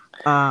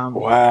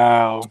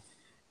 Wow.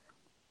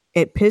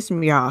 It pissed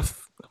me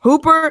off.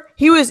 Hooper,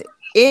 he was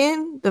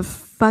in the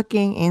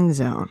fucking end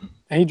zone.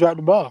 And he dropped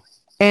the ball.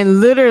 And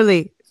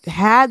literally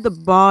had the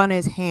ball in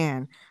his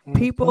hand.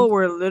 People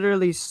were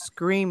literally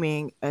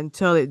screaming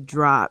until it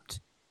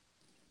dropped.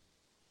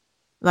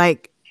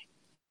 Like,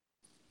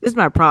 this is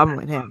my problem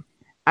with him.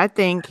 I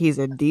think he's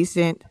a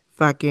decent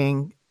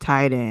fucking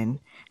tight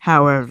end.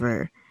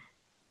 However,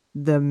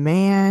 the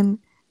man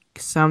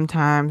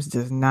sometimes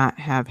does not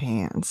have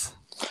hands.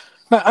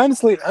 No,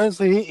 honestly,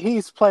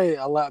 he's played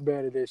a lot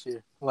better this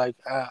year. Like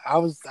I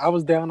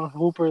was down on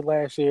Hooper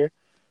last year,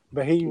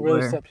 but he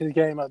really stepped his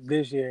game up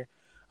this year.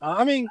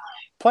 I mean,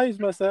 plays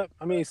messed up.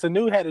 I mean,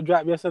 Sanu had to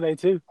drop yesterday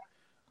too.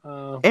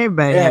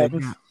 Everybody had to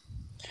drop.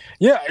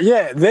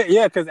 Yeah,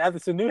 because after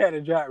Sanu had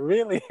to drop,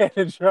 really had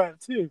to drop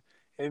too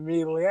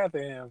immediately after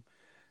him.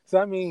 So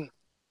I mean,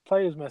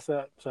 players mess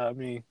up. So I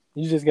mean,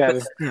 you just got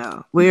to.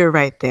 No, we were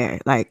right there.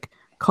 Like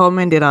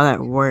Coleman did all that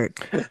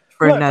work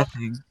for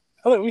nothing.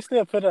 Look, we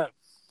still put up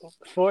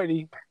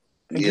 40.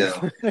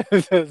 Yeah.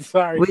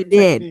 Sorry. We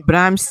did, but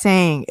I'm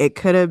saying it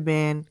could have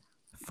been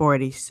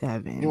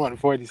 47. You wanted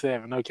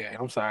 47. Okay,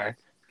 I'm sorry.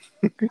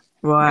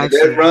 Well,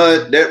 actually,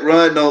 that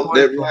run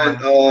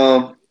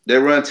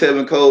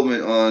Tevin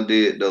Coleman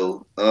did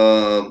though.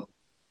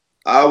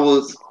 I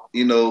was,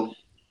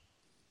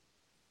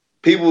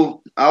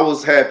 I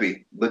was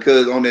happy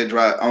because on that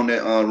drive, on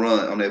that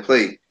run, on that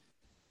play.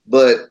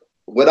 But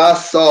what I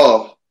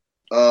saw,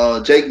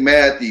 Jake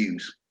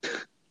Matthews,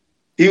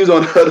 he was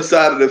on the other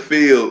side of the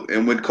field,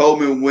 and when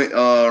Coleman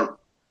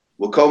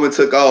Coleman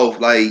took off,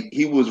 like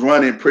he was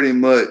running pretty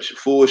much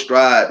full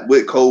stride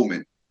with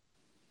Coleman.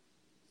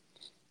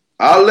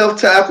 Our left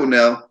tackle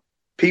now,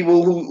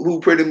 people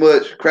who pretty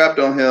much crapped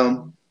on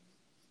him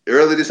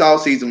early this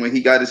offseason when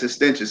he got his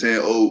extension, saying,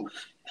 "Oh,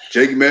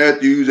 Jake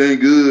Matthews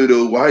ain't good,"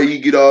 or "Why he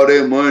get all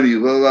that money?"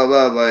 Blah blah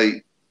blah.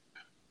 Like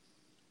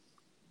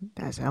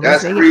That's how much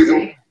that's they the get.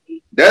 reason.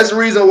 That's the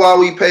reason why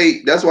we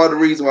pay. That's why the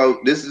reason why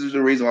this is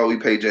the reason why we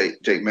pay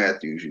Jake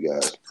Matthews. You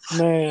guys.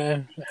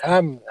 Man,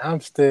 I'm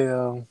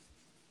still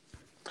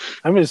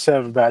I'm just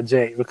upset about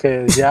Jake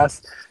because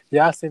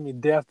y'all send me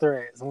death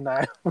threats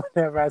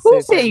whenever I Who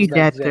say sent something you about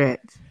death Jake.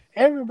 threats?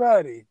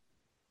 Everybody.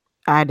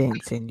 I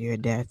didn't send you a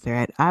death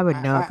threat. I would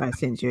I, know I if I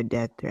sent you a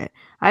death threat.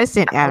 I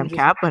sent I'm Adam just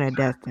Kaplan a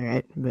death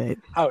threat, but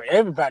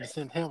everybody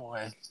sent him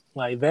one.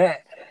 Like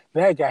that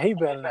guy, he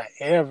better not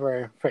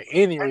ever for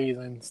any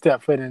reason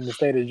step foot in the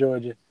state of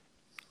Georgia.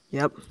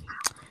 yep.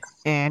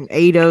 And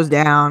Ado's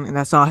down, and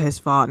that's all his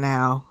fault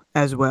now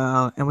as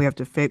well. And we have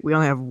to fix. We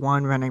only have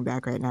one running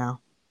back right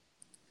now.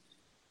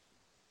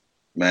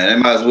 Man, they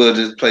might as well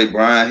just play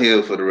Brian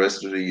Hill for the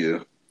rest of the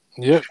year.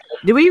 Yep.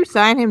 Did we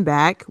sign him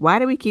back? Why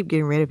did we keep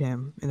getting rid of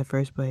him in the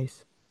first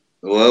place?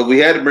 Well, we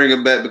had to bring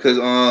him back because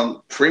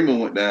Freeman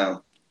went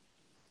down.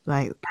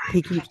 Like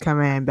he keeps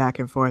coming back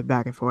and forth,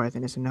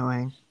 and it's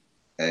annoying.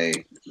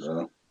 Hey,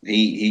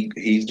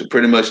 he's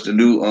pretty much the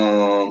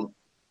new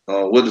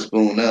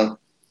Witherspoon now.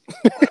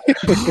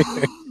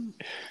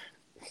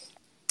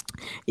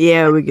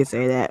 Yeah, we could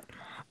say that.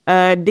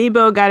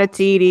 Debo got a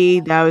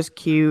TD. That was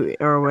cute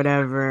or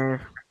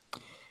whatever.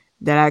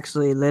 That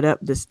actually lit up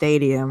the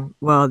stadium.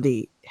 Well,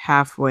 the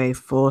halfway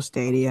full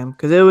stadium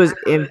because it was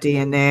empty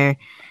in there.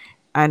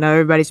 I know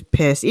everybody's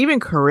pissed. Even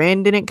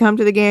Corinne didn't come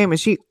to the game, and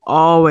she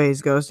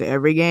always goes to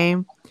every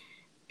game.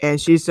 And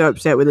she's so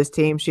upset with this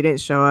team. She didn't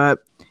show up.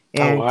 Oh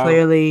And wow.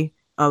 clearly,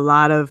 a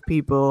lot of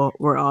people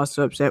were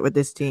also upset with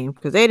this team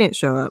because they didn't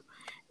show up.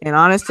 And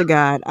honest to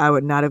God, I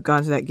would not have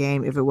gone to that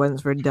game if it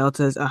wasn't for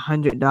Delta's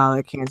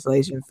 $100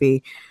 cancellation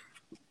fee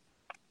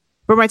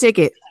for my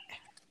ticket.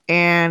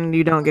 And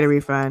you don't get a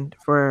refund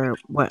for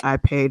what I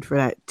paid for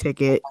that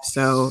ticket.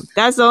 So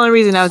that's the only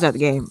reason I was at the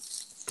game,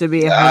 to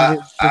be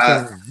 100%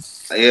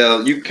 honest.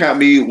 Yeah, you count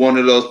me one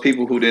of those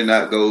people who did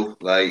not go.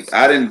 Like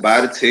I didn't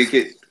buy the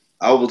ticket.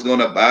 I was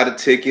gonna buy the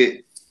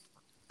ticket.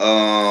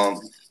 As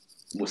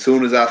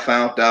soon as I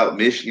found out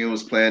Michigan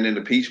was playing in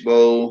the Peach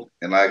Bowl,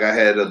 and like I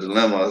had a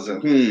dilemma. I was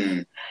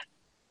like,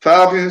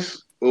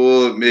 Falcons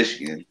or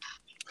Michigan,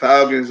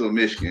 Falcons or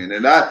Michigan,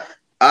 and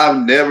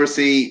I've never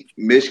seen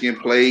Michigan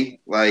play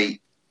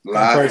like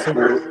live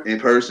in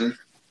person.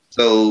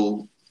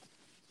 So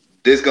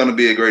this is gonna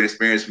be a great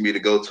experience for me to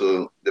go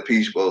to the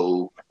Peach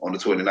Bowl on the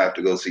 29th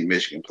to go see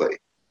Michigan play.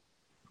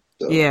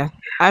 So. Yeah,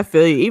 I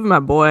feel you. Even my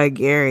boy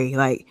Gary,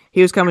 like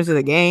he was coming to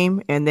the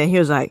game, and then he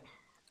was like,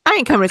 "I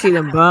ain't coming to see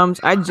them bums.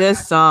 I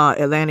just saw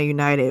Atlanta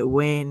United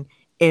win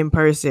in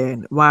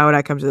person. Why would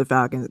I come to the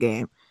Falcons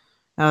game?"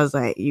 I was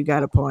like, "You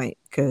got a point,"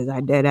 because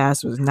I dead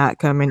ass was not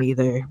coming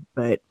either.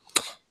 But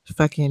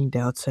fucking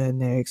Delta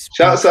and their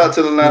shouts out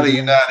to Atlanta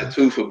United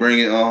too for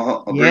bringing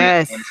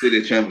yes, the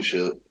city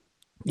championship.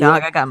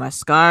 Dog, I got my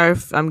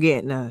scarf. I'm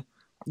getting a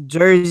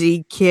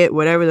jersey kit,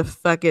 whatever the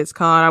fuck it's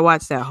called. I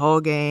watched that whole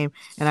game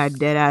and I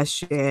dead ass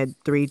shed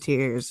 3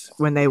 tears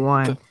when they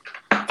won.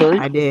 3?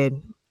 I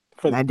did.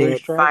 I did.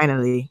 Strike?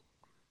 Finally.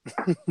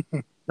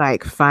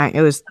 Like fine.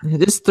 It was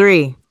just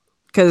 3.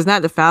 Because it's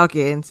not the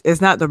Falcons. It's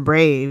not the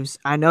Braves.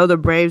 I know the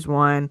Braves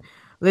won.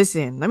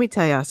 Listen, let me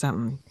tell y'all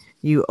something.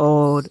 You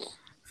old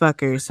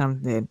fucker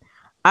something.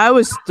 I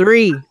was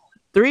 3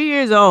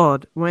 years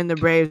old when the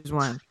Braves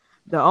won.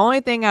 The only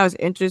thing I was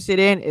interested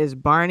in is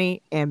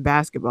Barney and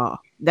basketball.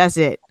 That's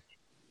it.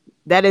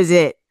 That is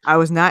it. I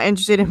was not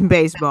interested in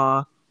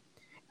baseball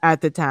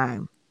at the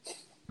time.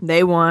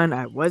 They won.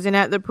 I wasn't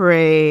at the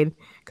parade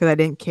because I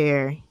didn't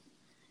care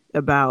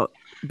about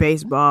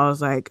baseball. I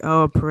was like,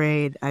 oh,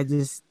 parade. I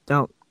just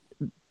don't.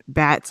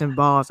 Bats and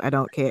balls. I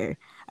don't care.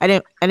 I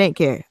didn't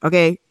care.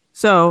 Okay.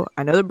 So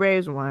I know the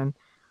Braves won,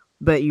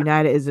 but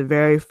United is the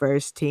very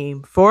first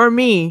team for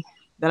me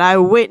that I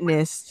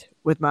witnessed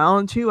with my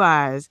own 2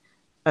 eyes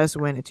us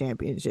win a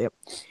championship.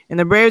 And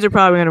the Braves are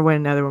probably going to win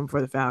another one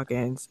for the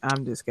Falcons.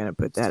 I'm just going to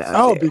put that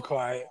out there. Be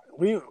quiet.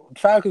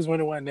 Falcons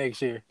win one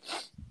next year.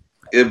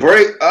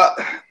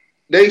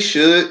 They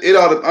should.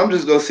 I'm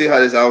just gonna see how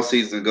this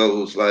offseason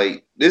goes.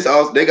 Like they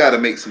got to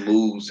make some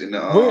moves in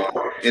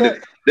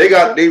the. They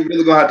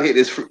really gonna have to hit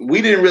this.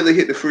 We didn't really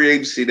hit the free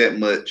agency that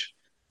much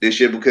this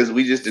year because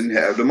we just didn't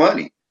have the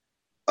money.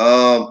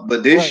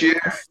 But this year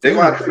they're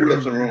gonna have to free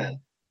up some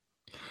room.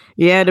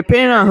 Yeah,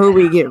 depending on who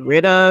we get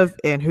rid of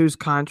and whose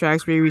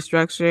contracts we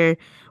restructure,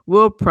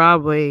 we'll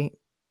probably.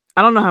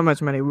 I don't know how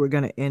much money we're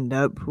gonna end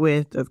up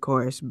with, of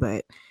course,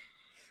 but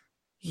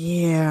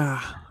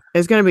yeah,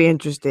 it's gonna be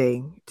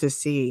interesting to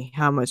see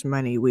how much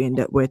money we end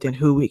up with and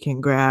who we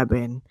can grab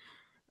and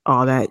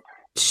all that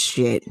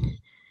shit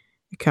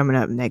coming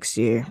up next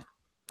year.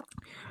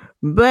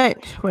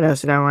 But what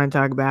else did I want to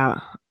talk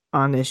about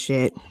on this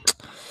shit?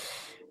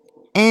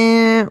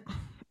 And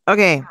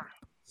okay,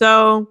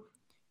 so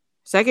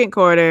second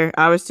quarter,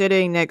 I was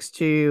sitting next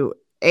to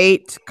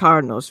 8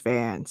 Cardinals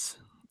fans.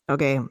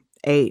 Okay,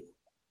 8.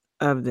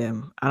 of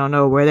them. I don't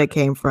know where they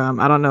came from.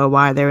 I don't know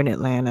why they're in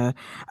Atlanta.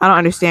 I don't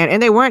understand.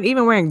 And they weren't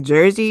even wearing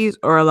jerseys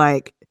or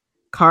like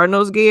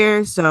Cardinals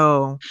gear.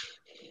 So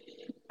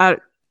I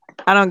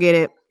I don't get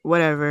it.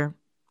 Whatever.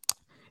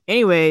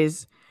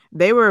 Anyways,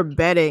 they were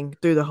betting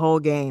through the whole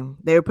game.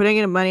 They were putting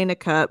in money in a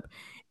cup,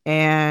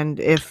 and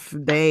if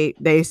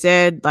they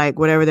said like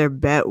whatever their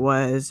bet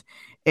was,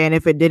 and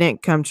if it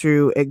didn't come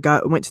true, it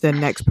went to the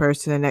next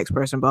person,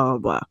 blah blah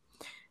blah.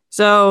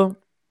 So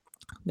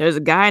there's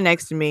a guy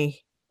next to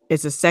me.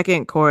 It's the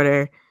second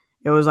quarter.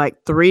 It was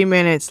like 3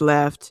 minutes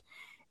left,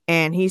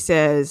 and he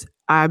says,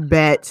 "I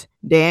bet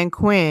Dan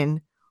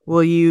Quinn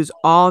will use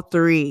all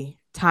three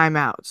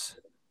timeouts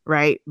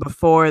right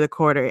before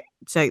the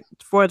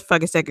before the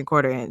fucking second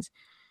quarter ends."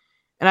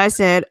 And I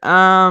said,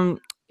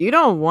 you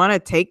don't want to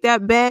take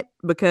that bet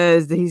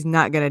because he's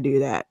not gonna do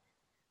that,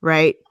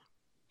 right?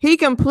 He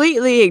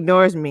completely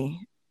ignores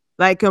me,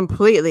 like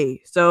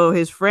completely. So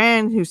his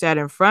friend who sat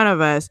in front of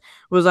us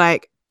was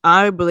like,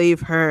 I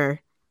believe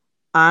her.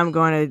 I'm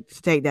going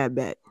to take that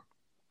bet.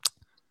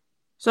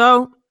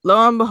 So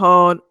lo and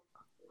behold,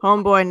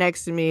 homeboy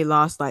next to me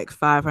lost like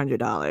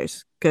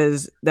 $500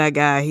 because that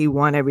guy, he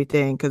won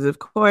everything. Because of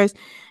course,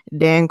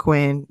 Dan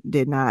Quinn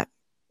did not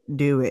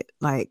do it.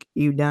 Like,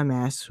 you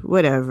dumbass,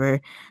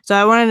 whatever. So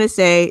I wanted to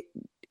say,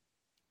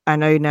 I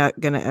know you're not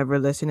gonna ever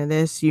listen to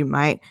this. You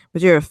might,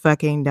 but you're a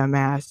fucking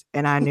dumbass,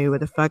 and I knew what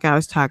the fuck I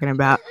was talking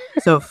about.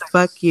 So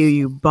fuck you,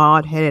 you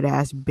bald headed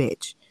ass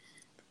bitch.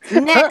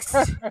 Next,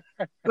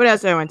 what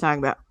else are we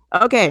talking about?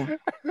 Okay,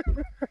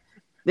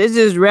 this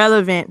is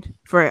relevant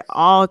for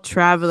all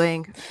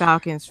traveling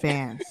Falcons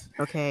fans.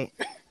 Okay,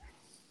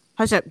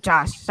 hush up,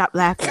 Josh. Stop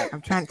laughing.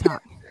 I'm trying to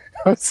talk.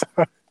 I'm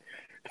sorry.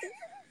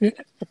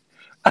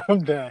 I'm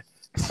done.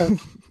 I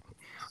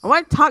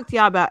want to talk to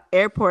y'all about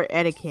airport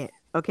etiquette.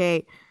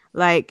 Okay,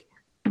 like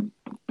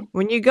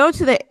when you go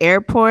to the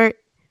airport,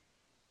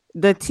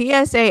 the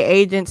TSA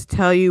agents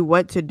tell you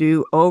what to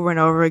do over and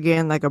over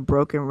again like a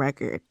broken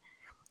record.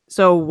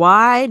 So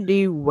why do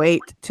you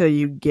wait till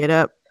you get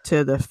up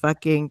to the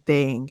fucking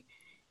thing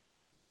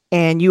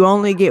and you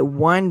only get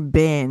one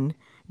bin,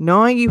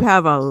 knowing you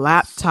have a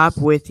laptop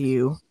with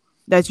you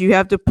that you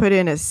have to put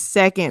in a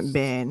second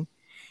bin,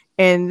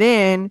 and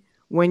then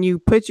when you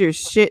put your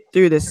shit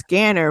through the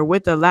scanner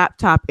with the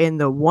laptop in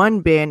the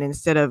one bin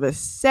instead of a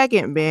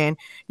second bin,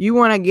 you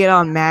want to get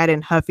all mad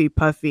and huffy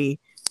puffy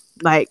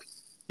like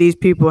these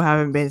people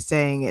haven't been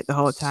saying it the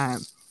whole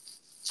time.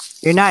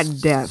 You're not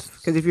deaf,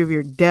 because if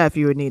you're deaf,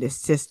 you would need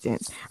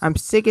assistance. I'm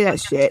sick of that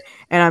shit,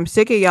 and I'm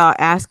sick of y'all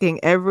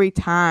asking every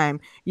time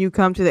you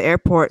come to the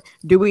airport,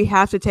 do we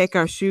have to take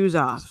our shoes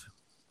off?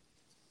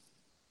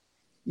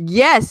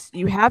 Yes,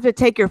 you have to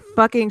take your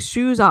fucking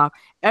shoes off.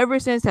 Ever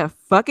since that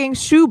fucking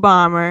shoe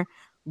bomber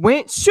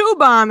went shoe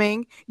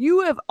bombing,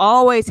 you have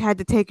always had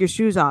to take your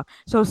shoes off.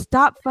 So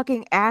stop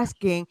fucking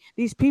asking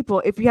these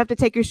people if you have to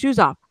take your shoes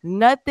off.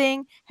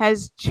 Nothing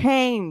has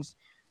changed.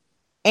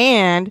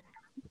 And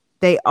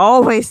they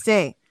always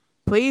say,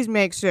 please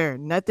make sure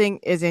nothing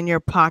is in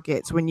your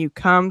pockets when you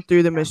come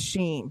through the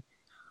machine.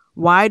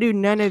 Why do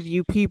none of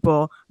you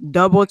people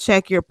double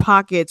check your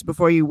pockets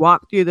before you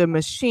walk through the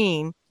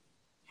machine?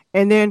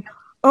 And then,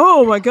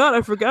 oh my God,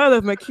 I forgot I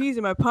left my keys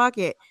in my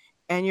pocket.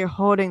 And you're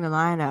holding the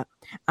line up.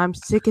 I'm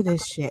sick of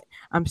this shit.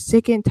 I'm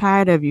sick and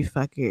tired of you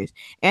fuckers.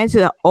 And to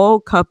the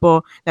old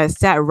couple that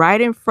sat right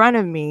in front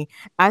of me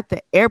at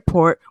the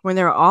airport when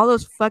there were all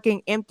those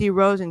fucking empty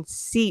rows and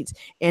seats.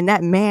 And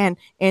that man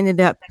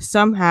ended up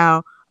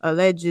somehow,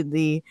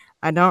 allegedly,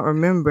 I don't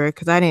remember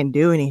because I didn't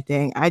do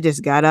anything. I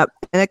just got up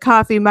and the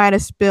coffee might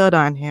have spilled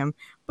on him.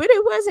 But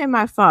it wasn't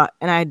my fault.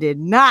 And I did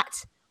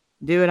not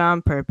do it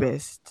on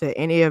purpose. To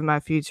any of my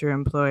future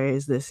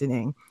employers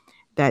listening,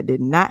 that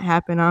did not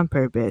happen on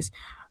purpose.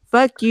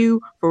 Fuck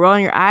you for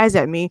rolling your eyes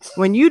at me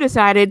when you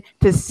decided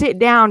to sit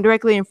down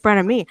directly in front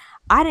of me.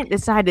 I didn't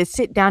decide to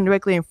sit down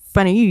directly in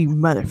front of you, you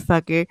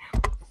motherfucker.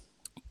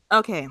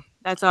 Okay,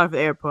 that's all for the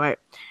airport.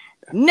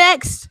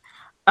 Next,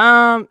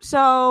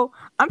 so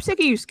I'm sick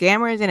of you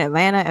scammers in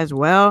Atlanta as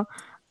well.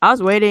 I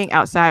was waiting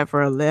outside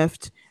for a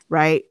lift,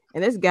 right?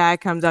 And this guy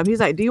comes up. He's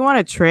like, do you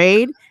want to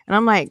trade? And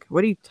I'm like,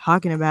 what are you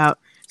talking about?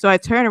 So I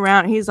turn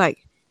around and he's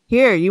like,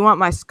 here, you want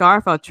my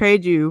scarf? I'll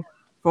trade you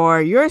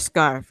for your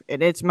scarf.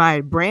 And it's my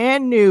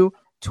brand new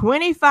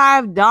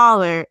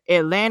 $25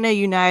 Atlanta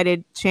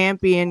United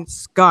champion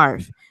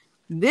scarf.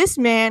 This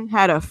man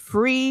had a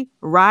free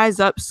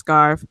Rise Up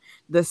scarf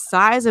the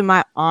size of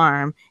my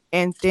arm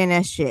and thin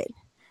as shit.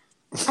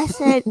 I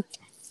said,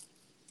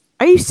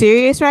 are you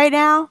serious right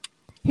now?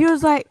 He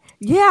was like,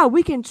 yeah,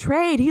 we can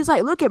trade. He's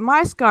like, look at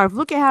my scarf.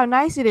 Look at how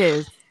nice it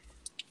is.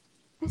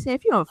 I said,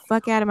 if you don't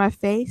fuck out of my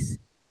face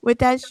with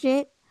that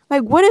shit,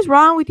 like, what is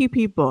wrong with you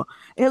people?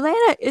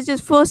 Atlanta is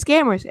just full of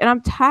scammers, and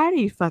I'm tired of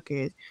you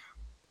fuckers.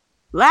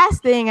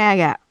 Last thing I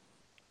got,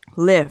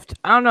 Lyft.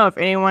 I don't know if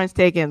anyone's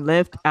taken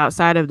Lyft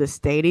outside of the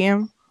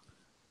stadium.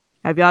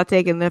 Have y'all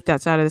taken Lyft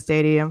outside of the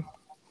stadium?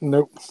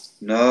 Nope.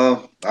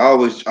 No, I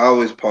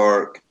always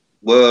park.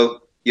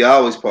 Well, yeah, I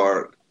always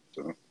park.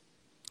 So.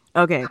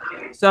 Okay,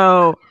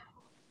 so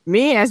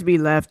Me and SB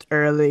left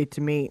early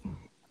to meet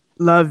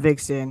Love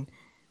Vixen.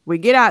 We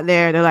get out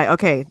there. They're like,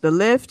 okay, the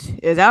lift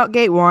is out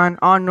gate 1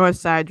 on North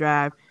Side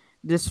Drive.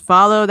 Just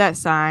follow that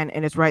sign,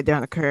 and it's right there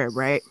on the curb,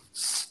 right?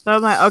 So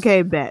I'm like,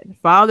 okay, bet.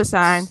 Follow the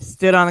sign,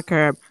 stood on the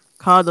curb,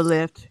 called the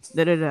lift,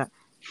 da da da.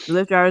 The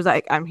lift driver's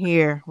like, I'm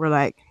here. We're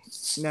like,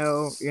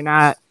 no, you're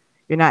not.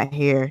 You're not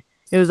here.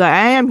 It was like,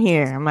 I am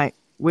here. I'm like,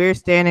 we're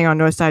standing on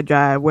Northside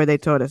Drive where they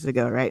told us to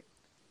go, right?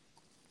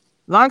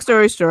 Long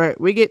story short,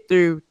 we get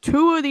through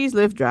 2 of these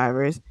Lyft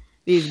drivers.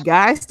 These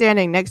guys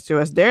standing next to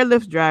us, their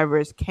Lyft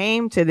drivers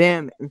came to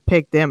them and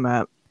picked them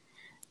up.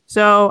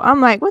 So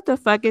I'm like, what the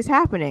fuck is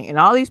happening? And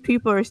all these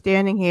people are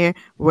standing here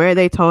where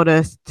they told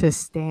us to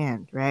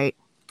stand, right?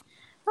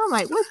 I'm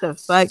like, what the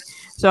fuck?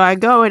 So I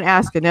go and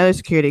ask another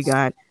security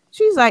guard.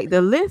 She's like,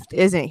 the lift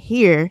isn't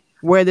here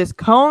where this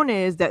cone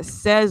is that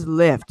says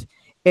lift.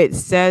 It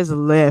says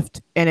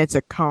lift and it's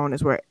a cone.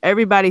 It's where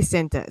everybody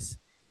sent us.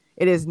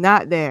 It is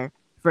not there.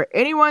 For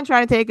anyone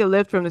trying to take a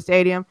lift from the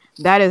stadium,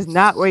 that is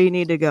not where you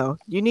need to go.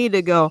 You need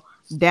to go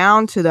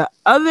down to the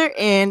other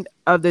end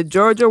of the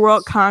Georgia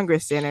World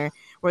Congress Center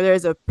where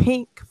there's a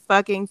pink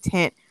fucking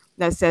tent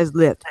that says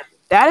lift.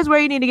 That is where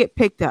you need to get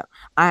picked up.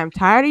 I am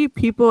tired of you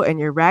people and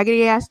your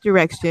raggedy ass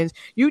directions.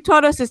 You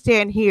told us to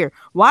stand here.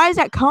 Why is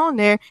that cone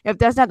there if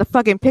that's not the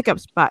fucking pickup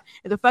spot?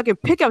 If the fucking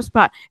pickup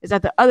spot is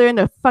at the other end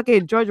of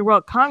fucking Georgia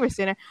World Congress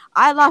Center,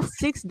 I lost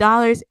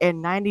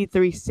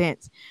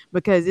 $6.93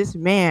 because this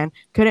man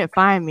couldn't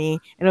find me.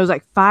 And it was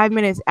like 5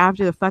 minutes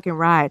after the fucking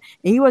ride.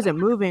 And he wasn't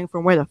moving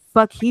from where the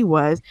fuck he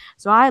was.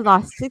 So I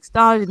lost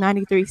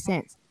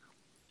 $6.93.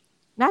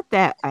 Not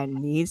that I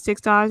need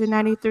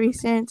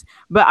 $6.93,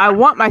 but I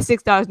want my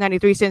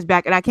 $6.93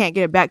 back, and I can't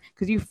get it back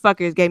because you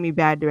fuckers gave me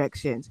bad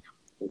directions.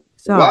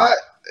 So why?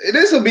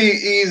 This will be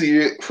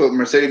easier for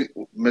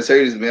Mercedes-Benz.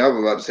 I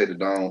was about to say the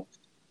Dome.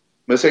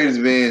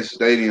 Mercedes-Benz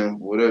Stadium,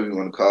 whatever you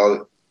want to call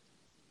it.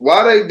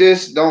 Why they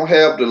just don't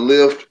have the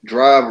Lyft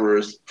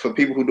drivers for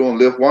people who doing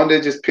Lyft? Why don't they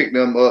just pick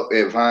them up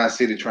at Vine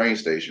City train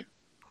station?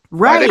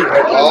 right, Like they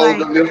have all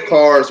the Lyft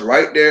cars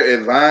right there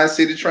at Vine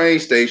City train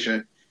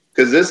station.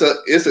 Because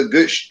it's a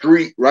good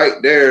street right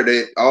there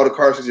that all the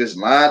cars can just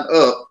line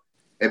up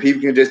and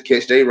people can just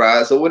catch their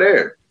rides over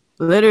there.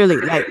 Literally,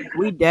 like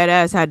we dead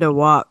ass had to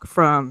walk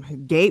from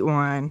gate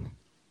 1,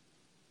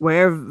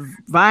 where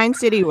Vine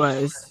City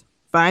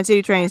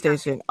train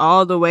station,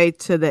 all the way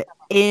to the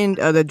end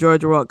of the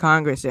Georgia World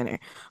Congress Center.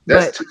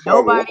 That's But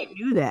nobody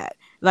knew that.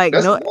 Like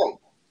That's no, long.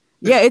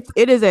 yeah,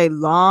 it is a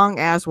long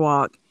ass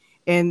walk,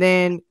 and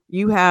then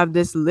you have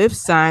this lift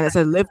sign that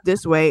says lift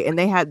this way, and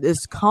they had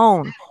this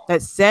cone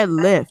that said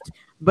lift,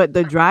 but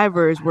the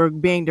drivers were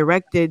being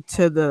directed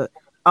to the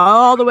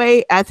all the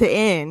way at the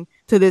end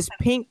to this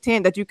pink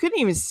tent that you couldn't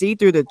even see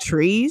through the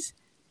trees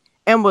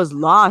and was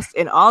lost.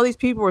 And all these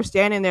people were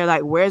standing there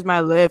like, where's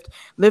my lift?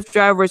 Lyft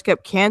drivers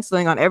kept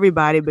canceling on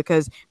everybody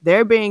because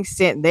they're being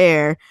sent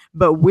there,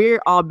 but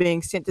we're all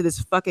being sent to this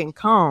fucking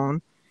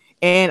cone.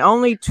 And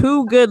only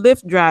 2 good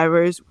Lyft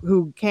drivers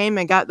who came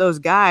and got those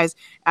guys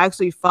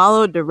actually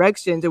followed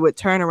directions and would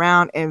turn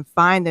around and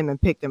find them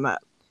and pick them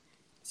up.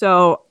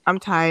 So I'm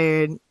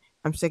tired.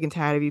 I'm sick and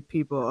tired of you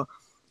people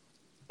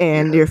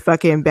and your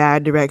fucking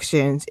bad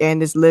directions and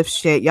this Lyft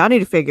shit. Y'all need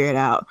to figure it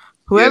out.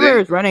 Whoever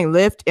is running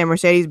Lyft and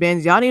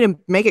Mercedes-Benz, y'all need to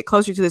make it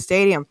closer to the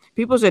stadium.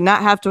 People should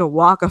not have to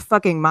walk a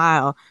fucking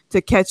mile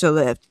to catch a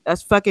lift.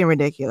 That's fucking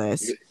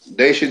ridiculous.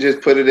 They should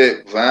just put it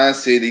at Vine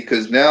City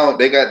because now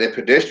they got that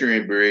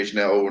pedestrian bridge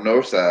now over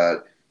North Side.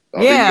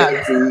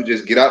 Yeah.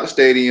 Just get out the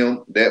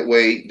stadium. That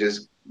way,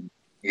 just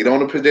get on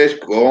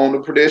go on the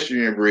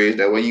pedestrian bridge.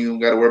 That way you don't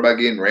got to worry about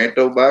getting ran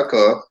over by a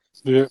car.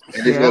 Yeah.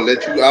 And it's gonna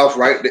let you off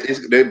right.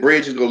 That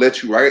bridge is gonna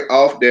let you right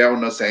off there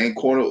on the same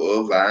corner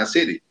of Vine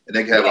City, and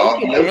they can have all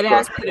the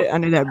ass put it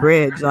under that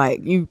bridge.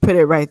 Like you put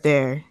it right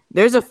there.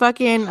 There's a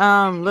fucking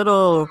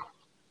little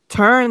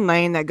turn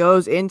lane that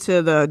goes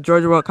into the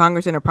Georgia World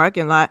Congress Center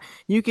parking lot.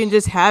 You can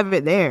just have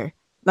it there.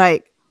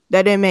 Like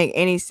that didn't make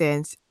any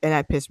sense, and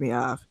that pissed me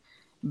off.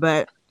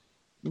 But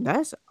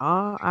that's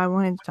all I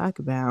wanted to talk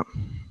about.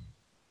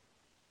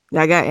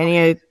 Y'all got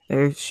any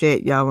other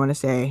shit y'all want to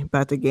say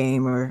about the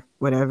game or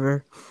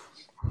whatever?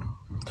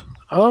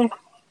 I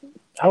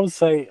would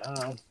say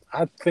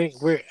I think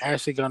we're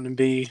actually going to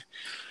be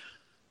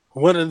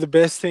one of the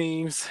best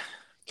teams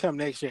come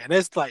next year, and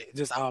that's like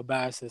just our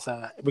bias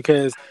aside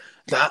because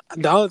the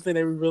only thing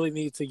that we really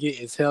need to get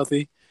is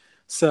healthy.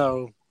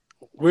 So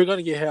we're going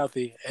to get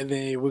healthy, and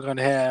then we're going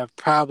to have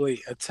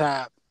probably a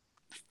top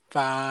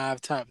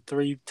 5, top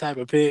 3 type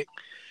of pick,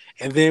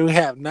 and then we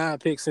have 9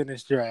 picks in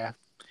this draft.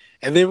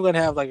 And then we're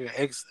gonna have like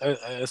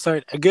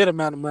a good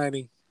amount of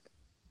money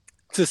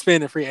to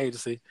spend in free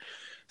agency.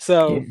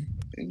 So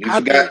you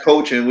forgot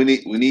coaching. We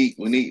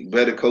need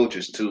better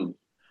coaches too.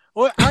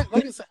 Well, I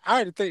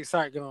already think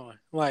Sark going.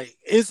 Like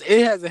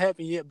it hasn't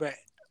happened yet, but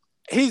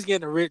he's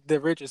getting the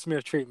Richard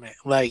Smith treatment.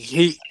 Like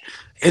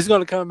it's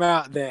gonna come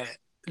out that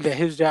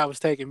his job was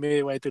taken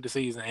midway through the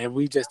season, and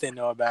we just didn't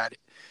know about it.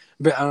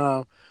 But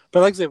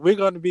like I said, we're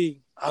going to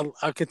be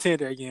a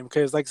contender again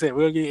because, like I said,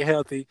 we'll get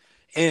healthy.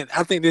 And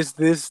I think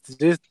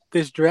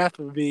this draft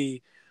would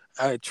be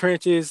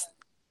trenches,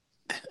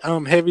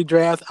 heavy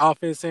draft,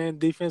 offense and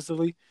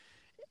defensively.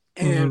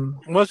 And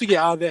Hmm. once we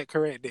get all that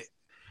corrected,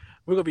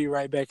 we're gonna be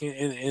right back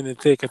in the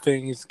thick of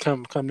things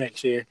come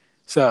next year.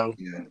 So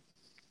Yeah.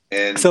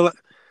 And so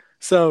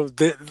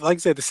like I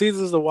said, the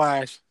season's a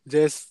wash.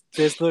 Just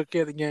look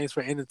at the games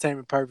for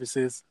entertainment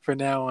purposes for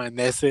now on.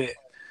 That's it.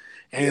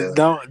 yeah, And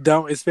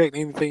don't expect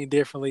anything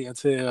differently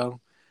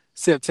until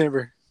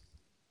September.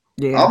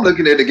 Yeah. I'm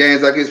looking at the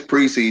games like it's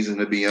preseason.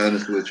 To be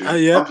honest with you, I'm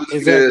Yep, just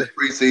looking at it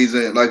exactly. as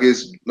preseason. Like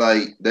it's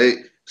like they.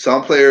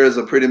 Some players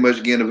are pretty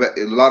much getting. A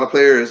lot of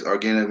players are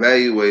getting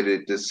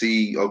evaluated to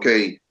see.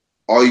 Okay,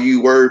 are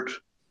you worth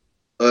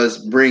us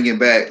bringing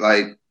back?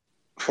 Like,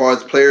 as far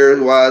as players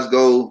wise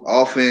go,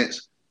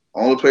 offense.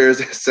 Only players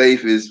that's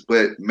safe is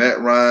but Matt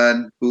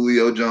Ryan,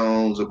 Julio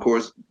Jones, of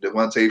course,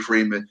 Devontae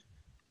Freeman,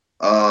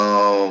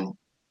 um,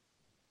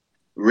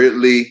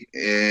 Ridley,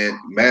 and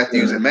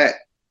Matthews and Matt.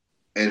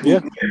 And Yeah,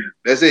 who?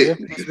 That's yeah. it.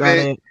 That's about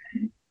Defense,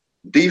 it.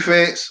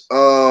 defense.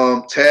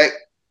 Tech,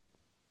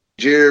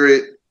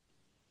 Jared,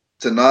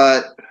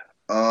 Tanat,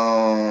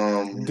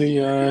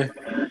 Dion,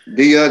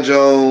 Deion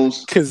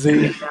Jones,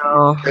 Kazee,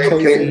 Oh,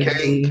 KZ,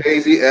 KZ.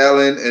 Casey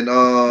Allen, and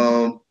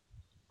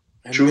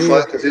and True Fun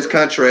Neil. because his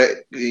contract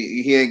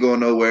he ain't going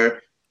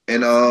nowhere.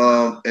 And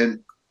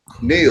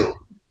Neil.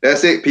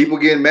 That's it. People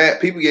getting mad.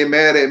 People get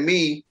mad at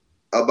me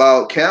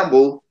about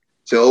Campbell.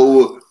 Say,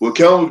 oh well,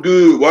 Campbell's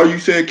good. Why are you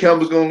saying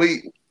Campbell's gonna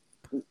leave?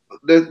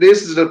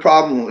 This is the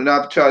problem, and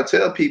I try to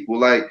tell people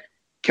like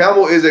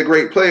Campbell is a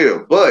great player,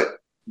 but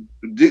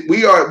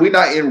we're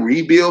not in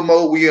rebuild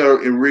mode. We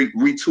are in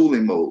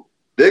retooling mode.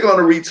 They're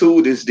gonna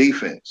retool this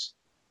defense.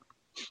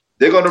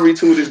 They're gonna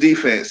retool this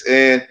defense,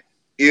 and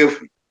if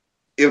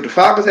the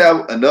Falcons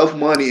have enough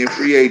money in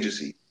free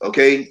agency,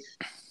 okay,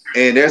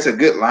 and there's a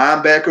good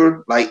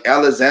linebacker like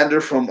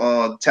Alexander from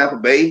Tampa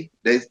Bay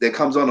that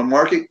comes on the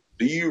market,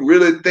 do you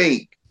really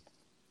think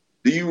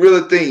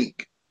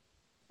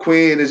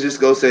Quinn is just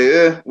gonna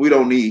say, we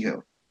don't need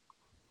him?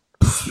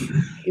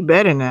 You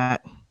better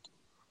not.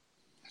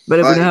 But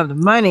if we don't Like, have the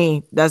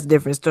money, that's a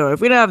different story.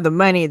 If we don't have the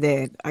money,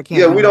 then I can't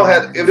yeah, do we don't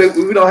nothing have about it.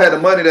 if we don't have the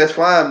money, that's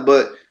fine.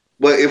 But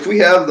if we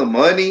have the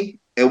money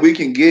and we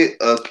can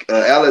get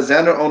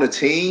Alexander on the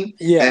team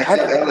Yeah, and have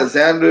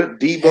Alexander, and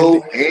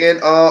Debo, and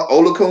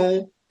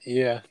Olakun,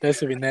 yeah, that's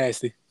gonna be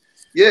nasty.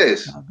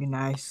 yes, That'd be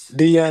nice.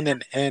 Dion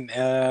and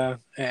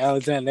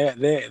Alexander,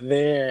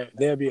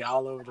 they'll be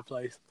all over the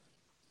place.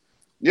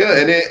 yeah,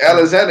 and then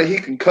Alexander he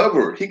can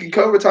cover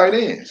tight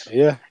ends.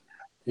 Yeah,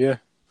 yeah,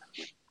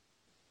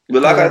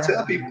 But Yeah.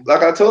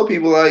 like I told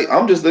people, like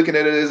I'm just looking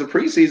at it as a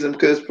preseason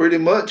because pretty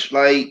much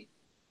like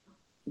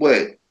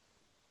what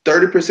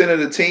 30% of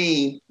the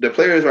team, the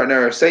players right now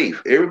are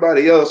safe.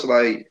 Everybody else,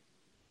 like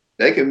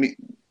they can be,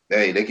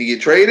 hey, they can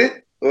get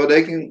traded or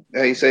they can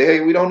say,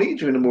 hey, we don't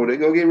need you anymore. They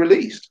go get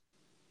released.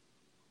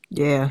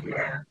 Yeah.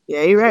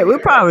 Yeah, you're right. We'll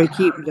probably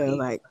keep the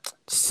like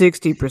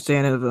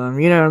 60% of them.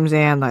 You know what I'm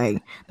saying?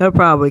 Like they'll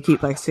probably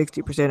keep like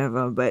 60% of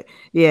them, but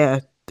yeah,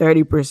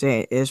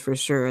 30% is for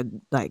sure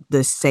like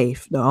the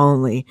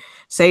only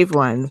safe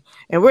ones.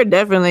 And we're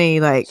definitely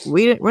like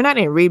we're not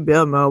in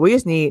rebuild mode. We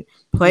just need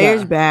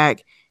players nah.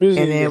 back, We just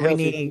need and to get then we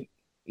healthy. need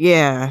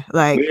yeah,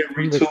 like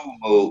We're in retool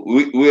mode.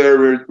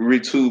 We're in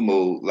retool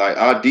mode. Like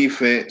our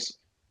defense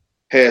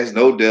has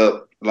no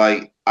depth.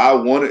 Like I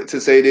wanted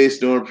to say this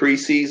during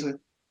preseason,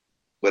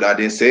 but I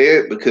didn't say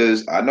it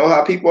because I know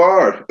how people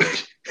are.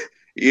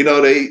 You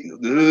know they.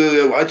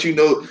 Why you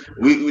know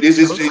we this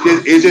is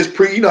it's just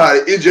pre. You know how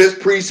it's just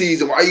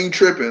preseason. Why you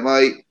tripping?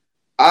 Like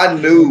I Yeah,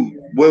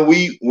 knew when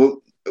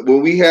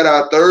we had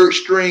our third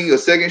string or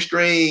second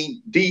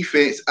string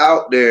defense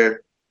out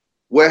there,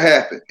 what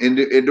happened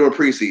during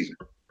preseason?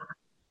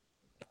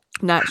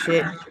 not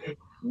shit.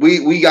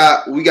 We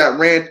got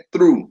ran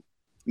through.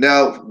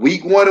 Now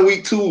week 1 and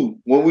week 2,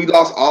 when we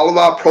lost all of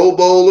our Pro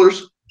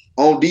Bowlers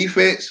on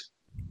defense,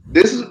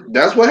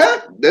 that's what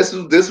happened. This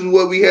is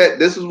what we had.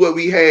 This is what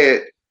we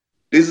had.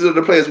 These are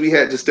the players we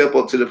had to step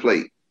up to the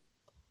plate.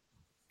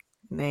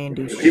 They ain't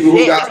do The people who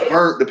shit.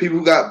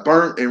 got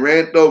burnt and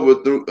ran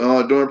over through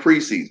during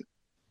preseason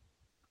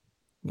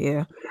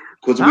Yeah.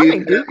 because I we don't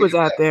didn't think have Duke was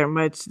out there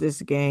much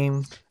this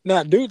game.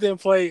 nah, Duke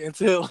didn't play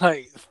until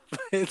like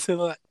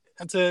until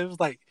it was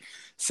like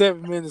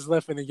 7 minutes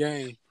left in the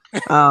game.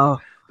 Oh,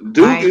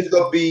 Duke I is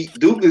gonna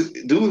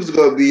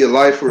be a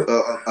lifer,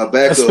 a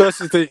backup.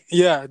 Especially,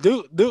 yeah,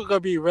 Duke gonna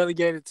be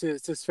relegated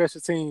to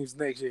special teams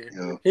next year. You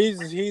know.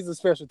 He's a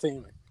special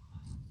teamer.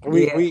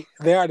 yeah,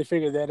 They already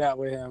figured that out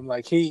with him.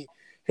 Like he's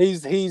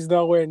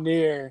nowhere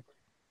near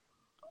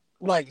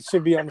like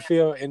should be on the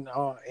field in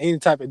any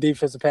type of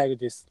defensive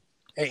packages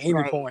at any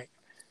right. point.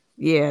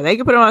 Yeah, they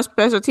can put him on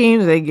special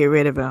teams. They can get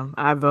rid of him.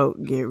 I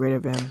vote get rid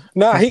of him.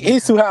 No,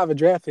 he's too high of a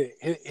draft pick.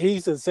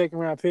 He's a second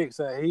round pick,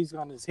 so he's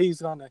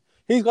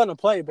gonna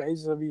play, but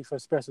he's gonna be for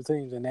special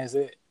teams, and that's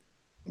it.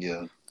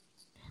 Yeah.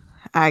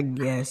 I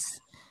guess.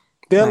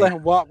 They'll Like, let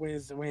him walk when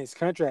his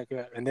contract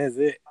up, and that's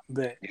it.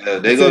 But Yeah,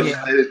 they until go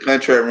just let his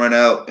contract run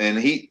out, and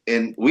we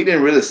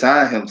didn't really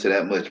sign him to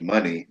that much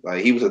money.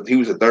 Like he was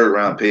a third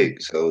round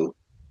pick, so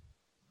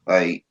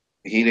like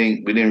we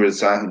didn't really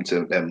sign him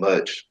to that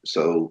much.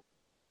 So,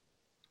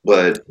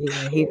 but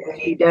Yeah,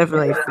 he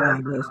definitely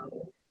failed us.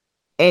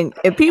 And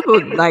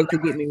people like to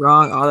get me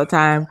wrong all the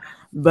time,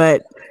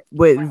 but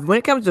when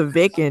it comes to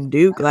Vic and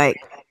Duke, like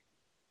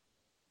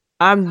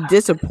I'm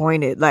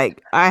disappointed.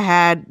 Like I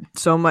had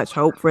so much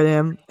hope for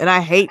them, and I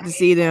hate to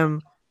see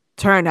them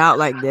turn out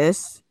like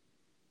this.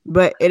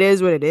 But it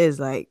is what it is.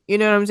 Like, you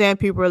know what I'm saying?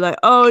 People are like,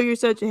 "Oh, you're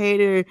such a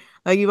hater.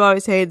 Like you've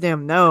always hated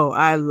them." No,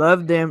 I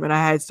loved them, and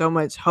I had so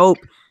much hope,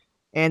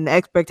 and the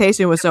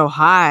expectation was so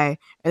high.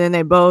 And then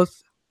they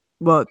both,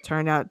 well,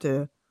 turned out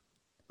to.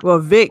 Well,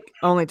 Vic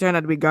only turned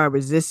out to be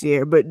garbage this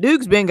year, but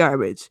Duke's been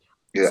garbage.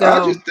 yeah, I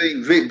So just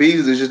think Vic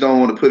Beasley just don't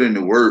want to put in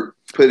the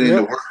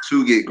yep, work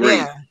to get great.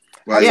 yeah,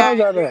 I Like yeah. told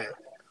y'all that.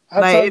 I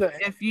Like told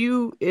that.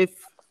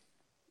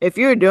 if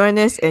you're doing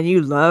this and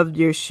you loved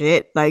your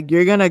shit, like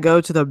you're gonna go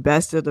to the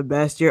best of the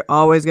best. You're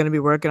always gonna be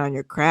working on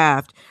your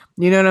craft.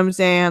 You know what I'm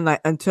saying?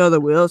 Like until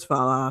the wheels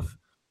fall off.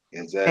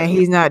 And exactly.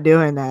 he's not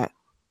doing that.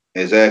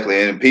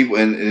 Exactly, and people,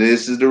 and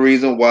this is the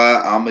reason why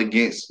I'm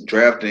against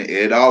drafting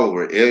Ed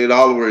Oliver. Ed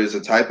Oliver is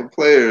a type of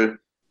player,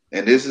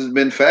 and this has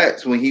been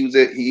facts when he was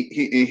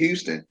he in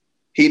Houston.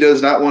 He does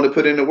not want to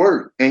put in the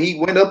work, and he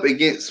went up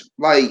against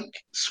like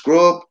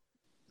scrub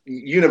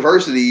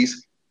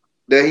universities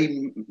that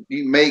he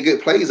made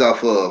good plays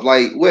off of.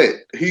 Like what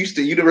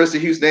Houston, University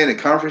of Houston, and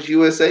Conference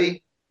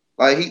USA.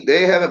 Like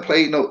they haven't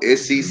played no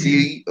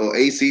SEC or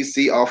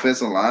ACC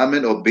offensive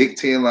lineman or Big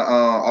Ten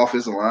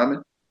offensive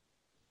lineman.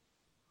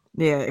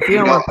 Yeah, if you You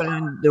don't know, want to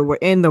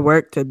put in the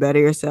work to better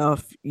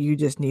yourself, you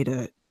just need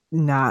to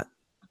not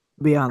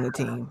be on the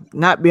team.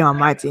 Not be on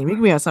my team. You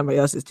can be on somebody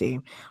else's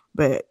team,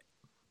 but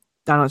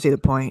I don't see the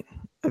point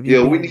of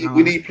you yeah, we being need we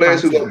on need my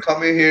players who gonna team.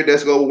 come in here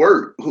that's gonna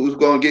work, who's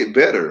gonna get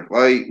better.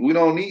 Like we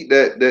don't need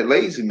that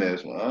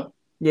laziness, man.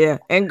 Yeah,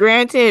 and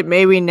granted,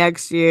 maybe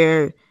next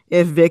year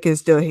if Vic is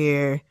still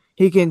here,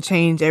 he can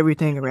change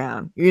everything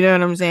around. You know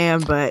what I'm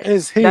saying? But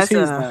Is that's he's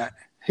a not.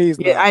 He's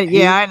yeah, not.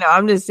 I know.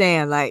 I'm just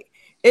saying, like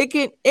it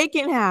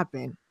can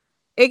happen.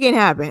 It can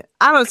happen.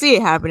 I don't see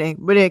it happening,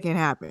 but it can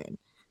happen.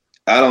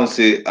 I don't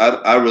see it.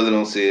 I really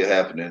don't see it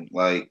happening.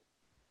 Like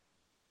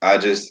I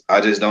just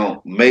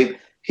don't make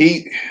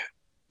he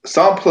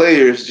some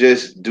players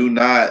just do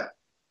not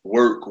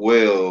work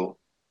well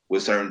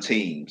with certain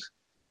teams.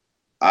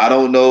 I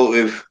don't know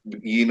if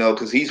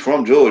because he's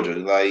from Georgia,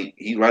 like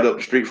he's right up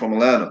the street from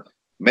Atlanta.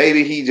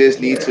 Maybe he just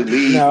needs to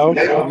leave. No,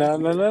 no, no,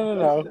 no, no,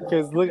 no.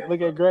 Because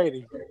look at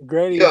Grady. Yeah,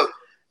 Grady's but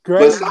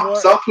Grady's more.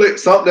 that's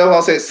what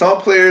I'm saying.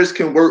 Some players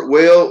can work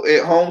well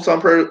at home.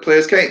 Some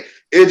players can't.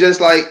 It's just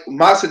like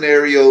my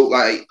scenario.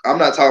 Like I'm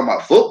not talking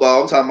about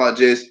football. I'm talking about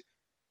just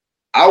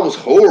I was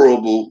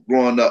horrible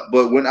growing up,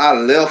 but when I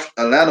left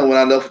Atlanta, when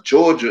I left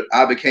Georgia,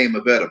 I became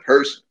a better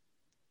person,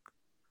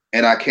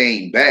 and I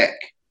came back.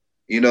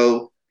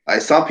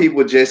 Like some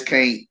people just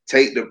can't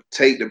take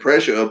the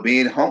pressure of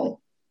being home.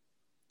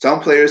 Some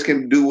players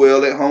can do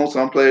well at home.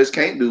 Some players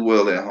can't do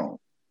well at home.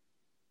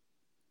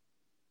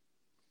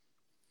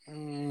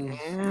 Mm,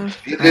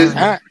 Yeah, It I is,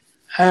 don't know.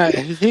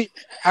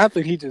 I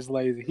think he just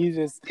lazy.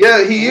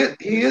 yeah, he He is.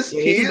 He is.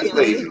 Yeah, He he's is being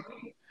lazy.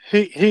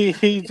 lazy.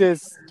 he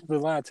just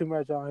relying too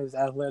much on his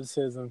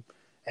athleticism,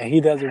 and he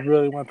doesn't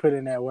really want to put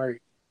in that work,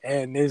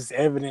 and it's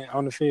evident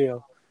on the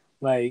field.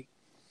 Like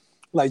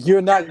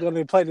you're not going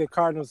to play the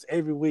Cardinals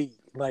every week.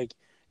 Like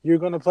you're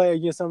going to play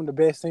against some of the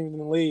best teams in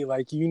the league.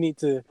 Like you need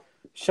to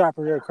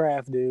sharpen your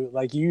craft, dude.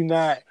 Like you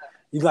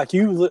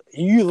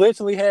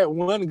literally had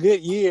one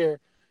good year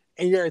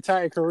in your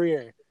entire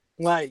career.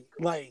 Like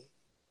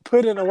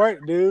put in the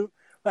work, dude.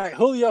 Like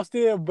Julio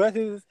still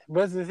busts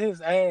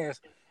his ass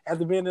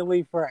after being in the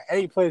league for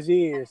 8+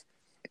 years.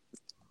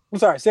 I'm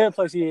sorry,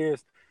 7+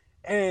 years,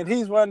 and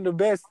he's one of the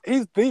best.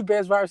 He's the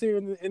best wide receiver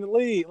in the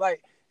league.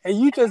 Like, and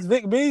you just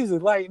Vic Beasley.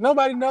 Like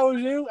nobody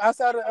knows you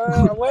outside of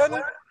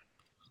Atlanta.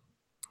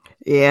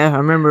 Yeah, I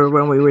remember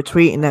when we were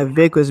tweeting that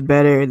Vic was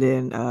better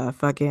than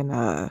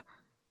fucking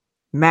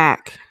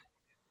Mac,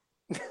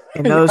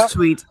 and those Yeah.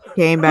 tweets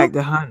came back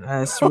to hunt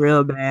us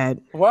real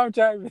bad. Why would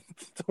y'all even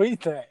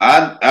tweet that?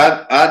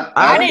 I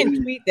I didn't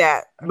do. tweet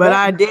that, but Mac,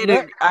 I did.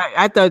 Mac,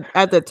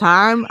 At the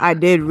time, I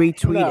did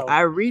retweet it. no,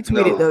 I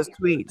retweeted No. those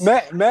tweets.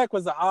 Mac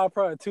was an All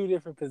Pro at two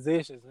different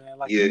positions, man.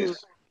 Like you,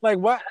 Yes. like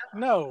what?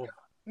 No,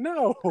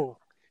 no.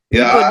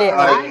 Yeah, People did.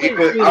 I I didn't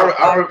even tweet it, but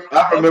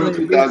I remember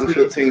definitely retweeted.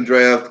 2015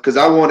 draft because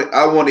I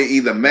wanted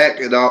either Mac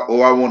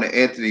or I wanted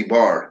Anthony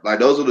Barr. Like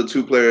those are the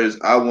two players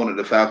I wanted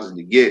the Falcons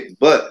to get.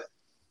 But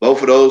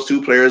both of those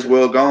two players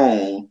were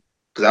gone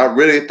because I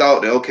really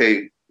thought that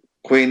okay,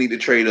 Quinn need to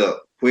trade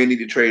up. Quinn need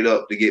to trade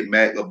up to get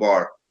Mac or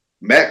Barr.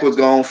 Mac was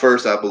gone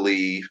first, I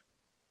believe.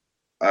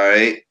 All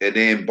right, and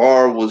then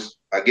Barr was.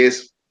 I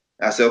guess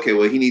I said okay,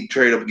 well he need to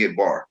trade up and get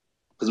Barr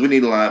because we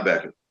need a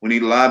linebacker. We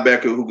need a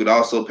linebacker who could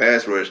also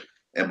pass rush,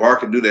 and Barr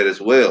can do that as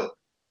well.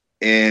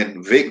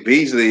 And Vic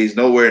Beasley is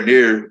nowhere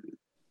near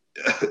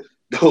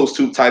those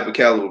two type of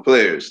caliber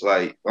players.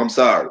 Like, I'm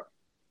sorry.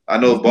 I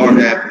know Bar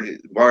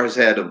has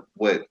had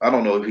I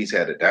don't know if he's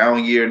had a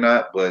down year or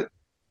not, but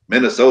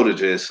Minnesota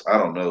just, I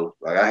don't know.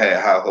 Like, I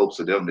had high hopes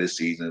of them this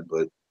season,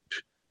 but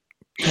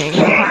Can't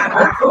have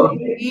high hopes for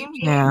these teams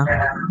now.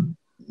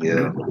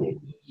 yeah.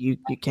 You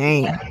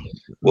can't.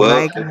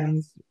 Well,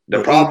 Vikings, the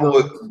the problem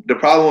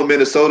Eagles. with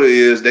Minnesota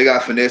is they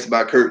got finessed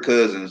by Kirk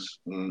Cousins.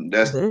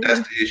 That's Yeah.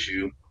 the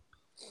issue.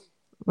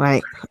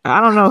 Like,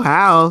 I don't know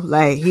how.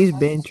 Like, he's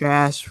been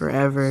trash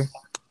forever.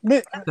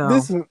 Man, So.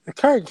 this is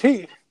Kirk.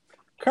 He's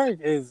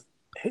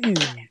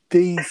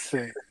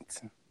decent.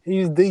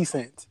 He's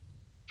decent.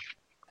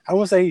 I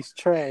won't say he's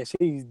trash.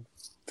 He's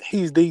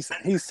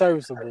decent. He's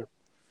serviceable.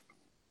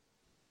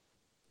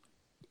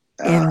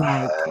 In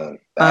like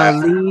a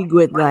league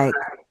with like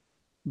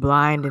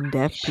blind and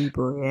deaf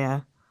people,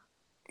 yeah.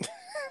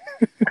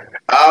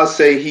 I'll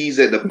say he's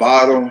at the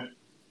bottom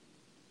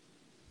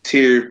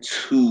tier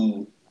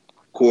 2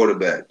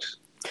 quarterbacks.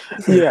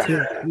 Yeah,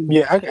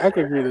 I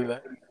can agree to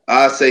that.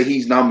 I'll say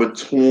he's number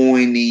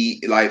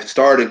 20, like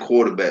starting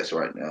quarterbacks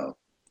right now.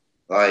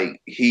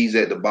 Like, he's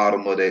at the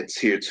bottom of that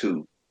tier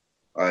 2.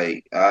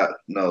 Like, I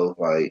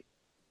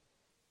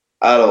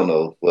don't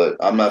know, but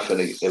I'm not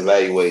gonna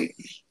evaluate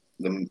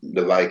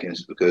the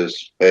Vikings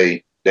because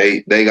hey,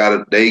 they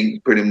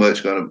pretty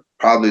much gonna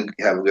probably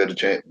have a better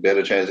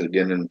chance of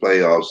getting in the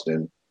playoffs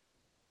than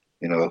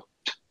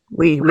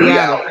We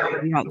out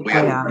of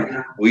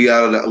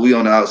the we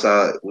on the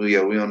outside. We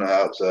on the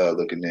outside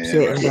looking in.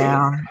 Sitting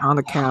down on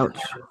the couch,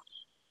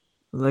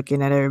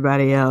 looking at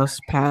everybody else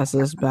pass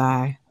us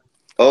by.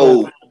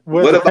 Oh,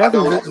 what about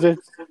those?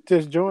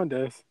 Just joined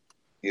us.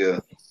 Yeah.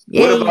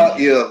 What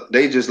about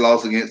they just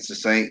lost against the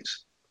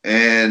Saints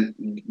and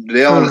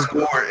they only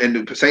scored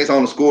and the Saints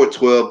only scored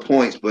 12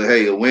 points, but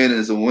hey, a win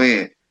is a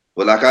win.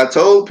 But like I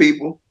told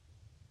people,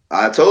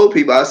 I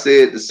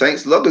said the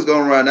Saints' luck is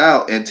going to run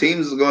out and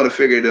teams are going to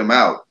figure them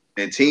out.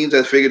 And teams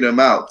have figured them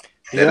out.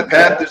 Yep. And the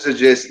Panthers are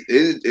just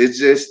it's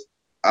just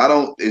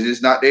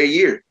not their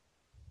year.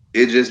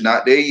 It's just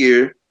not their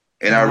year.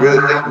 And I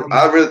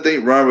really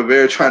think Ron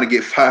Rivera is trying to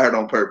get fired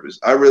on purpose.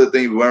 I really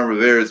think Ron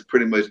Rivera is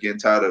pretty much getting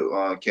tired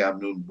of Cam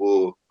Newton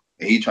bull,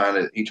 and he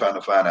trying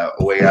to find a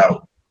way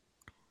out.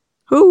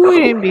 Who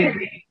wouldn't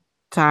be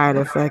tired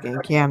of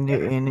fucking Cam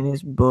Newton and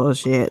his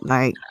bullshit?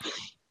 Like,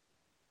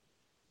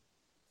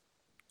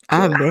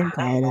 I've been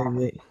tired of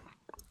it.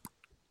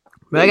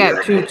 But I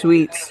got 2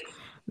 tweets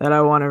that I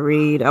want to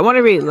read. I want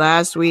to read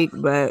last week,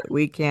 but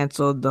we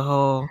canceled the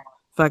whole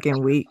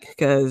fucking week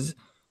because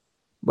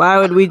why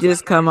would we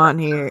just come on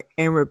here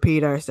and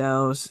repeat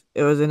ourselves?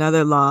 It was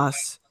another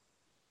loss,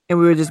 and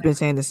we were just been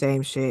saying the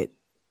same shit.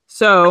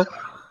 So,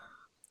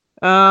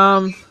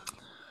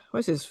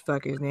 what's his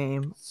fucker's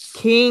name?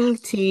 King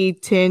T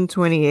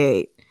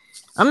 1028.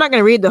 I'm not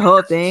gonna read the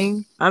whole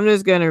thing. I'm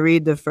just gonna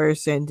read the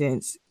first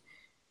sentence.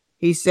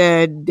 He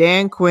said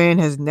Dan Quinn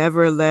has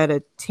never led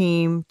a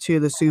team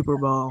to the Super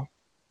Bowl.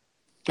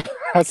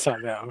 I saw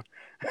that one.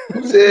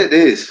 Who said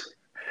this?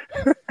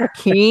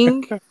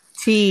 King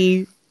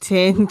T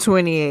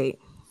 1028.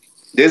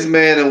 This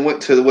man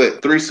went to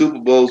 3 Super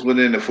Bowls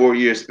within a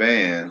 4-year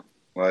span.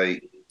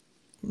 Like,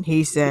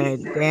 he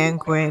said Dan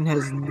Quinn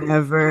has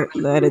never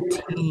led a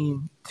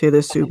team to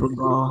the Super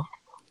Bowl.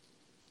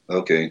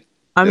 Okay.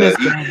 I'm just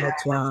gonna let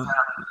y'all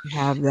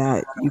have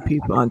that. You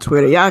people on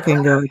Twitter, y'all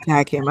can go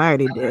attack him. I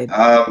already did.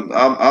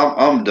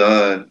 I'm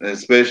done,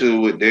 especially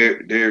with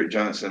Derek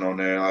Johnson on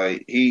there.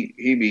 Like he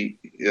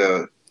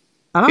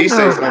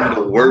says some of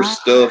the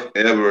worst stuff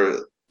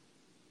ever.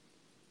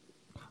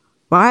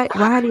 Why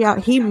do y'all?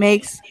 He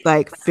makes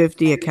like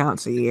 50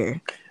 accounts a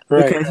year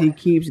because he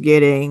keeps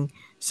getting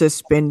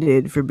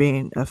suspended for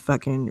being a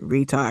fucking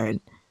retard,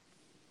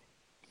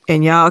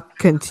 and y'all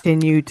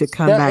continue to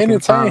come back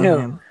and follow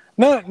him.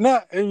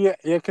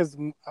 Because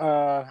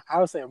I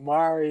would say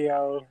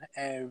Mario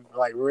and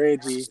like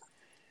Reggie,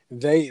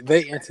 they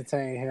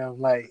entertain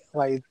him. Like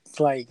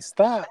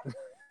stop.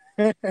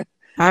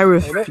 I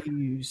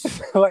refuse.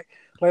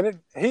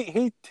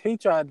 He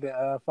tried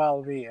to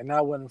follow me and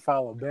I wouldn't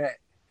follow back.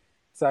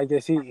 So I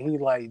guess he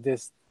like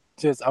just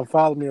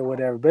unfollow me or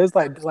whatever. But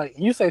it's like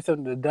you say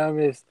something the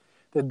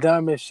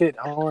dumbest shit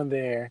on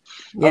there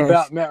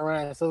about Matt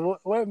Ryan. So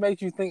what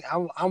makes you think I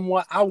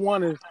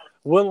want to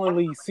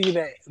willingly see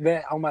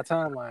that on my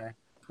timeline?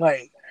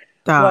 Like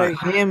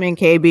him and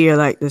KB are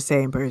like the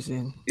same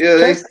person. Yeah,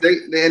 they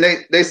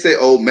say,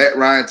 oh, Matt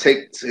Ryan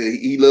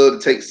he love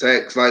to take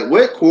sacks. Like,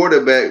 what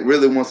quarterback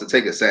really wants to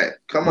take a sack?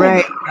 Come on,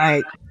 right?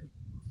 Like,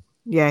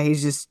 yeah,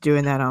 he's just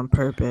doing that on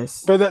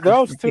purpose. But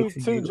those two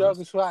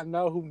jokers who I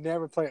know who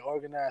never play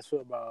organized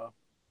football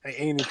at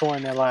any point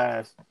in their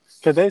lives,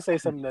 because they say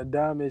some of the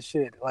dumbest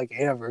shit like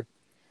ever.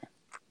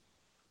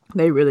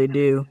 They really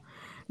do.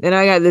 Then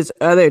I got this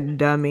other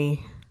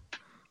dummy,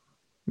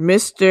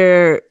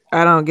 Mr.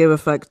 I don't give a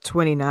fuck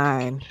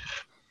 29.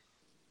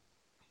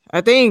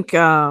 I think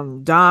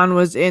Don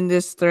was in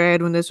this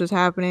thread when this was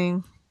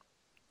happening.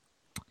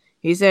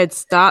 He said,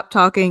 "Stop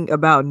talking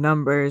about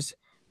numbers.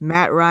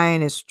 Matt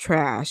Ryan is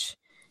trash.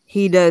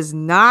 He does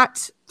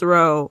not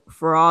throw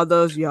for all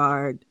those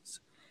yards.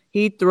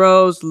 He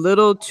throws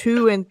little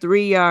 2 and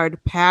 3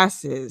 yard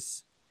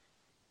passes.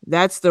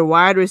 That's the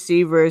wide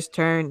receivers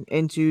turn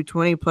into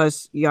 20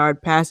 plus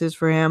yard passes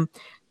for him.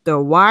 The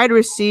wide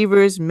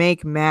receivers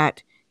make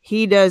Matt.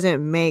 He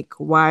doesn't make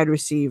wide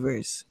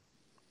receivers.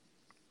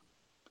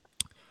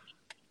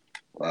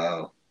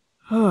 Wow.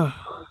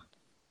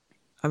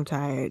 I'm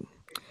tired.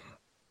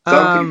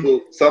 Some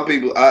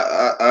people,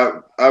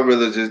 I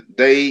really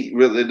they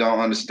really don't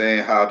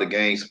understand how the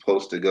game's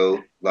supposed to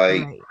go.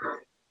 Right.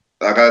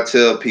 Like I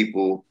tell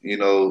people,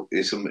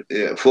 it's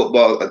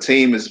football. A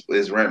team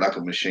is ran like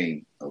a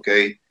machine,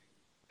 okay,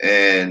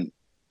 and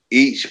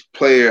each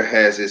player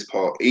has his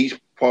part. Each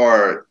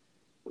part,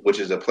 which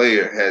is a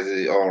player, has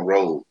his own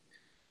role.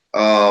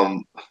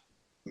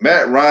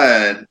 Matt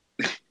Ryan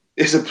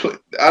is a.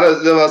 I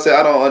don't know. I say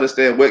I don't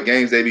understand what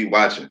games they be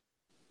watching.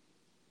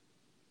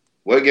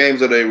 What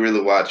games are they really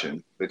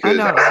watching? Because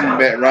I see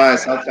Matt Ryan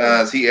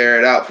sometimes he air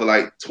it out for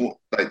like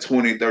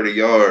 20, 30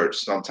 yards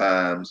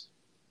sometimes.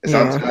 And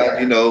sometimes,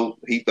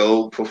 he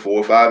throw for 4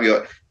 or 5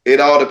 yards. It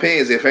all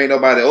depends. If ain't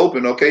nobody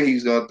open, okay,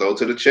 he's gonna throw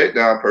to the check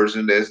down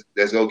person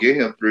that's gonna get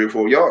him 3 or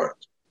 4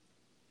 yards.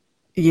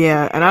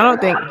 Yeah, and I don't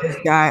think this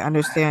guy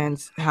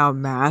understands how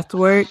math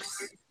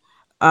works.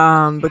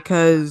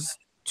 Because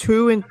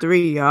 2 and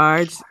 3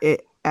 yards,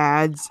 it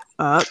adds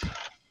up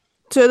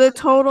to the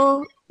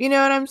total. You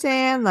know what I'm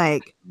saying?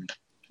 Like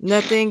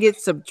nothing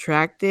gets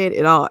subtracted,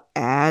 it all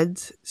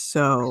adds.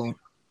 So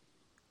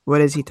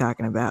what is he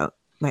talking about?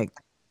 Like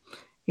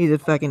he's a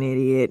fucking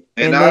idiot.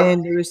 And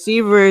then the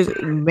receivers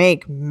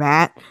make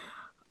Matt.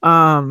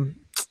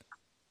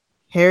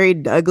 Harry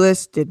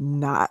Douglas did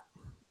not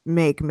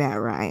make Matt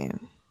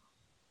Ryan.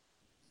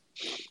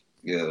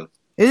 Yeah.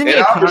 Isn't he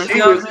a car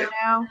salesman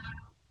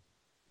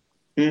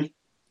now?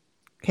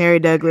 Harry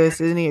Douglas,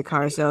 isn't he a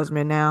car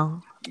salesman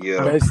now?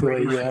 Yeah.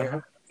 Basically, yeah.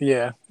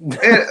 Yeah.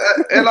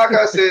 and like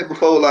I said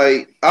before,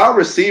 like our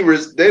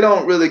receivers, they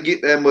don't really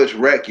get that much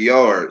rack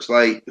yards.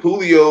 Like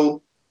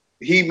Julio,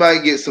 he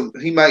might get some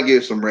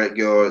rack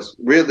yards.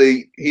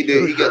 Really, he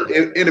got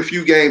in a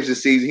few games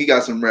this season, he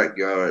got some rack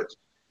yards.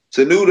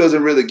 Sanu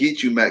doesn't really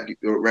get you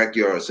rack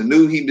yards.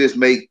 Sanu, he just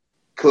make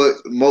clutch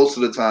most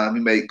of the time.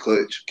 He make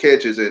clutch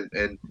catches and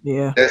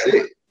that's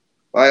it.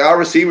 Like our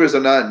receivers are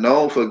not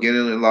known for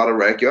getting a lot of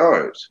rack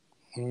yards.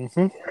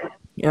 Mm-hmm.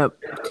 Yep.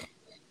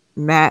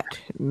 Matt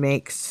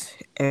makes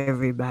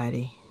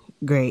everybody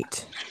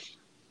great.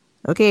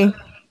 Okay.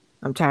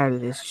 I'm tired of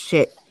this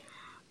shit.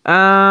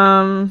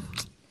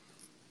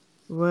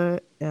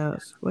 What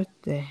else? What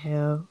the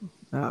hell?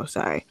 Oh,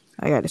 sorry.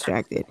 I got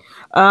distracted.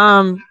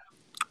 Yeah,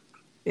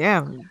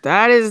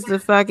 that is the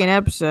fucking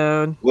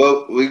episode.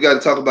 Well, we got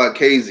to talk about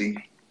Casey.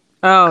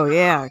 Oh,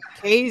 yeah.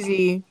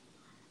 Casey,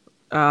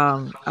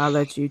 I'll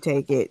let you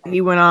take it.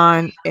 He went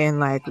on and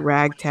like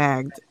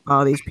ragtagged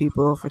all these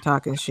people for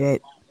talking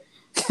shit.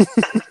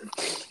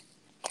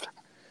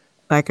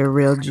 Like a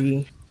real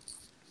G.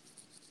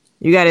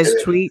 You got his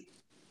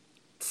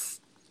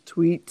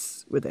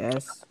tweets with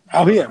S.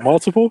 Oh, he had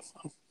multiple?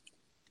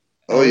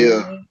 Oh,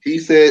 yeah. He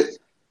said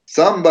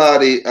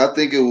somebody, I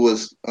think it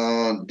was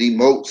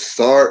demote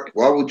Sark.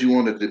 Why would you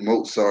want to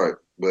demote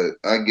Sark? But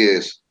I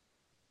guess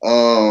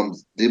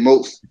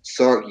demote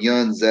Sark,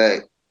 young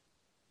Zach.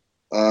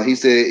 He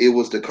said it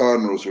was the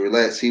Cardinals.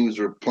 Relax. He was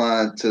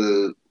replying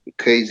to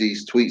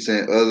Casey's tweet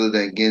saying, other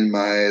than getting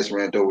my ass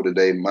rant over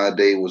today, my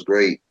day was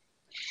great.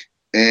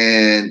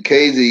 And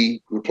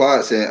Casey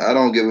replied saying, I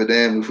don't give a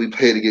damn if we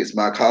played against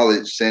my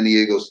college, San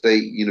Diego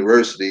State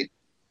University.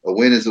 A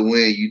win is a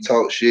win. You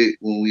talk shit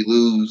when we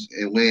lose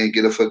and win.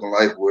 Get a fucking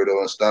life, weirdo,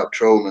 and stop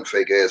trolling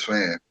fake ass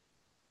fan.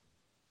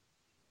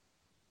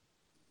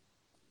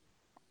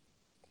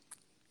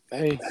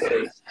 Hey,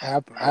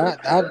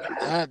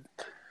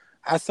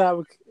 I saw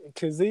with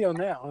Kazee on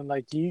that one.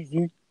 Like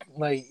you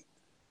like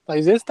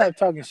this type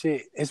talking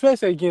shit,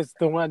 especially against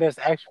the one that's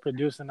actually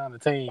producing on the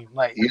team.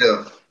 Like he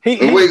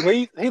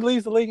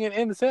leads the league in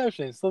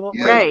interceptions. So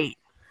right.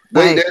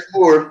 Wait,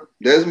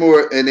 there's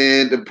more. And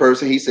then the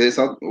person, he said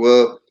something.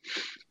 Well,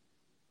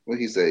 what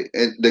he say?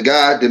 And the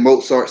guy, the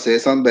Mozart,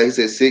 said something back. He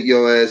said, sit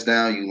your ass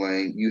down, you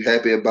lame. You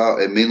happy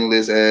about a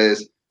meaningless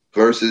ass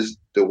versus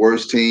the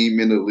worst team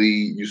in the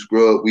league. You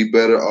scrub. We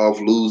better off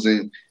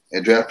losing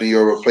and drafting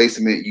your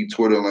replacement, you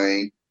Twitter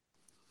lame.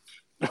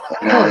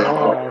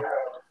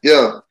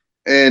 Yeah.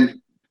 And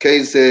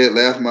Casey said,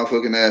 laugh my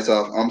fucking ass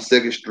off. I'm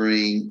second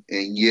string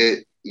and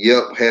yep,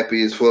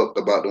 happy as fuck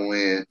about the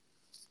win.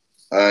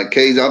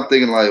 Casey, I'm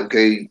thinking like,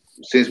 okay,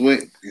 since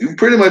when you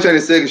pretty much ain't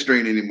a second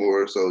string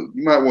anymore, so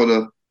you might want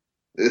to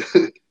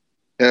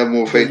have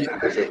more faith in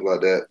yourself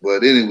about that.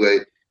 But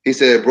anyway, he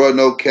said, bro,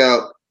 no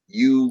cap,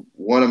 you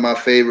one of my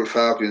favorite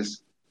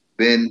Falcons.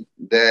 Been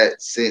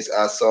that since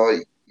I saw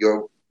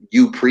you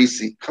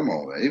preseason. Come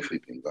on, man, if we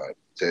been like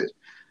that.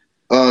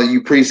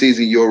 You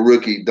preseason your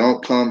rookie.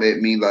 Don't come at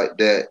me like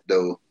that,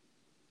 though.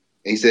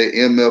 And he said,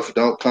 MF,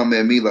 don't come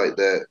at me like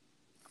that.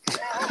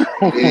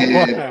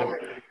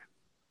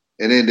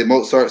 And then the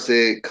Mozart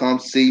said, come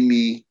see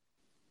me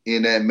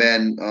in that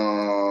Madden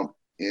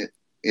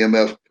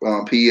MF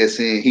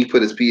PSN. He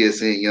put his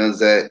PSN Young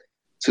Zach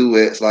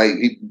 2X.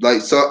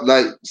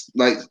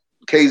 Like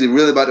Casey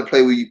really about to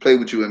play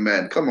with you in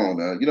Madden. Come on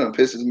now, you don't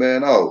piss this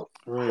man off.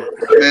 Right.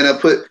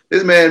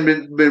 This man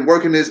been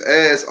working his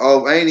ass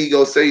off. I ain't even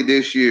gonna say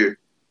this year.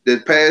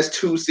 The past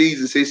 2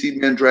 seasons since he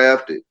been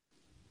drafted.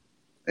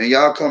 And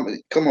y'all come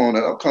on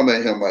now, don't come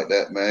at him like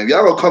that, man. If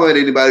y'all gonna come at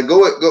anybody,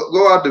 go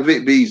out to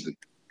Vic Beasley.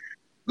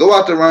 Go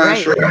out to Ryan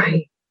Short.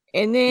 Right.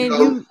 And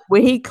then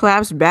when he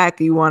claps back,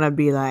 you want to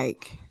be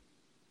like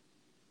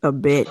a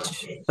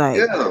bitch. Like,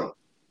 yeah.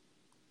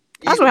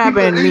 That's what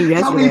happened to me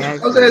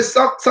yesterday.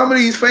 Some of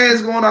these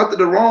fans going after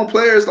the wrong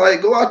players.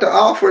 Like, go out to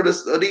offer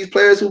these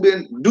players who've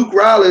been Duke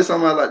Riley or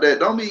something like that.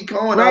 Don't be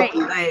going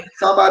after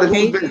somebody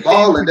who's been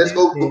balling. That's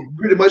go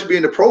pretty much be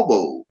in the Pro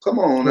Bowl. Come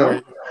on now.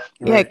 Right.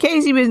 Yeah,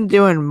 Casey been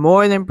doing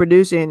more than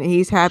producing.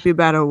 He's happy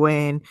about a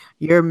win.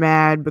 You're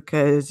mad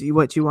because you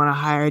want to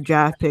hire a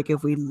draft pick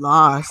if we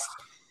lost.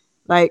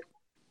 Like,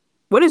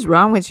 what is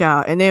wrong with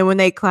y'all? And then when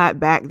they clap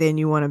back, then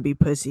you want to be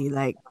pussy.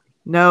 Like,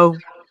 no.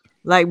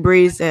 Like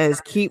Breeze says,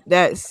 keep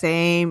that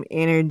same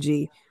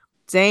energy.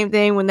 Same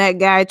thing when that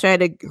guy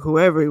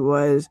whoever he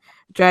was,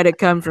 tried to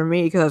come for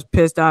me because I was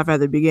pissed off at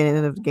the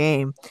beginning of the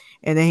game.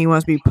 And then he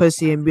wants to be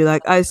pussy and be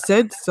like, I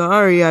said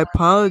sorry, I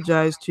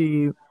apologize to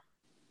you.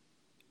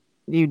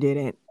 You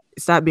didn't.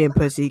 Stop being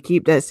pussy.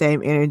 Keep that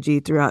same energy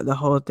throughout the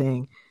whole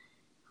thing.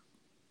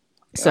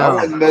 So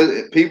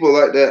people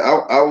like that,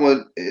 I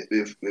wouldn't.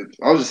 If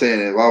I was just saying,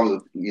 if I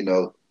was,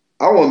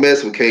 I won't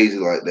mess with Casey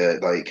like that.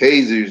 Like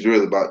Casey is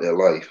really about that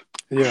life.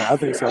 Yeah, I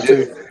think so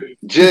too.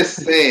 Just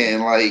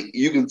saying, like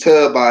you can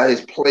tell by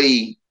his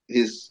play,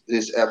 his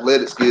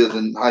athletic skills,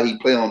 and how he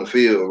play on the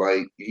field.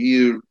 Like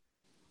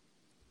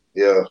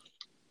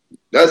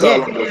that's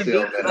all I'm gonna say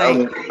on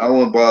that. I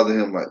won't bother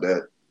him like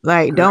that.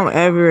 Like, don't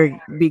ever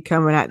be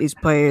coming at these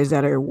players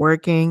that are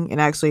working and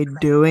actually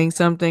doing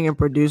something and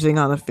producing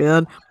on the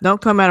field.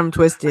 Don't come at them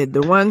twisted.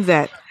 The ones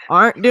that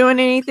aren't doing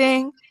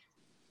anything,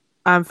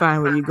 I'm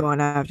fine with you going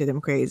after them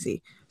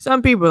crazy.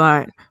 Some people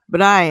aren't,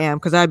 but I am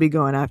because I'd be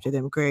going after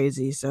them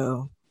crazy.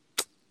 So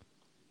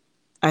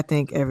I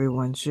think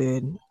everyone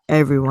should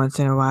every once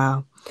in a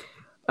while.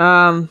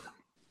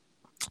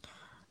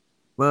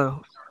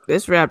 Well,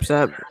 this wraps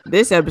up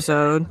this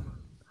episode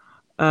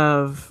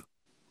of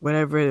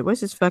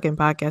what's this fucking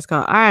podcast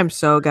called? I am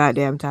so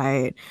goddamn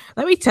tired.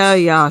 Let me tell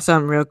y'all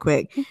something real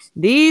quick.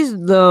 These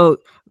little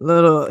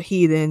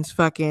heathens,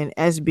 fucking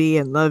SB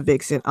and Love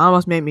Vixen,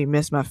 almost made me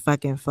miss my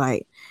fucking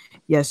flight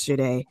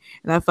yesterday.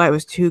 And that flight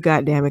was too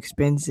goddamn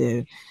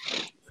expensive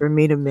for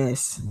me to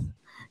miss.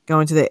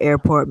 Going to the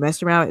airport,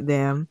 messing around with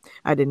them.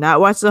 I did not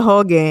watch the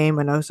whole game.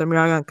 I know some of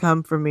y'all are gonna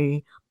come for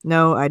me.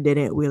 No, I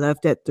didn't. We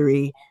left at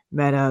 3,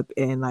 met up,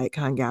 and like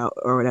hung out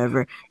or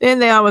whatever. Then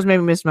they almost made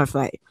me miss my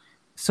flight.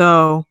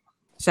 So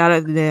shout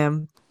out to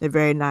them. They're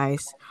very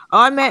nice. Oh,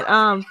 I met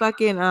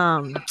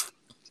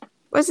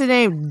what's his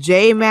name?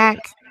 J Mac,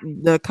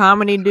 the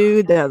comedy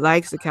dude that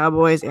likes the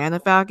Cowboys and the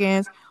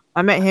Falcons.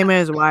 I met him and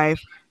his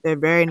wife. They're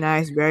very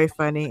nice, very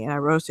funny, and I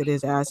roasted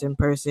his ass in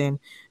person.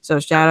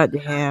 So shout out to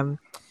him.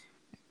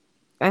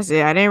 That's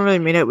it. I didn't really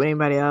meet up with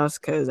anybody else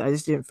because I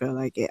just didn't feel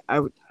like it.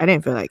 I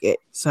didn't feel like it.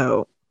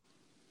 So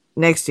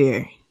next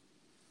year,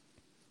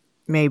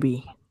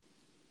 maybe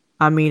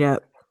I'll meet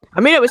up.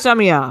 I'll meet up with some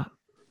of y'all.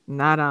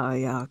 Not all of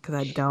y'all, because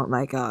I don't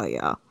like all of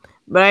y'all.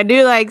 But I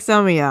do like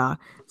some of y'all.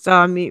 So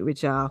I'll meet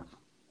with y'all.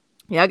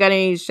 Y'all got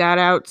any shout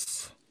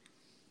outs?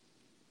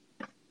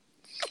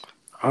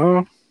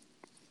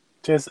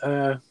 Just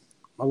my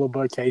little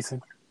boy Casey.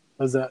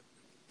 What's up?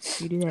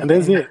 And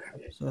that's it.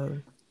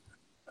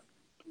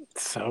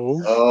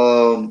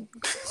 So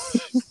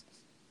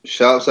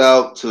shouts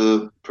out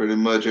to pretty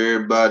much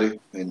everybody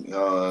in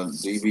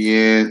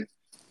DBN.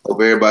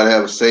 Hope everybody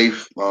have a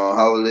safe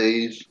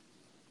holidays.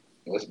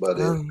 That's about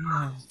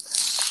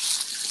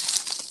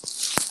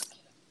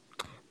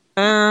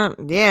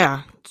it.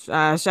 Yeah.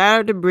 Shout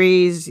out to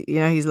Breeze.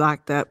 He's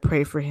locked up.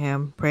 Pray for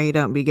him. Pray he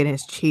don't be getting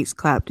his cheeks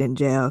clapped in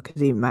jail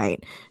because he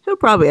might. He'll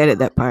probably edit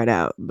that part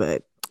out,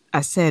 but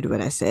I said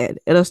what I said.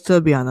 It'll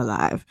still be on the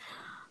live.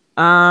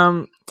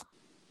 I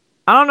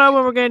don't know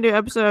when we're going to do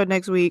episode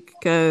next week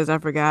because I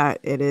forgot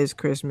it is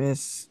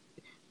Christmas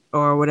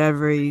or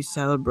whatever you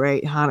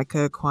celebrate.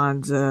 Hanukkah,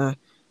 Kwanzaa,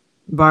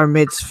 Bar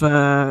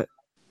Mitzvah,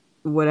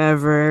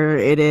 whatever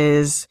it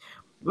is.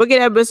 We'll get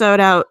an episode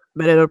out,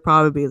 but it'll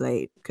probably be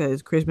late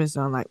because Christmas is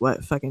on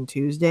fucking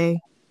Tuesday.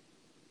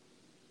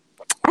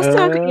 I still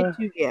have to get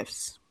 2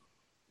 gifts.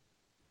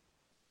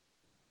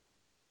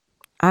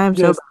 I am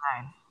so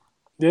behind.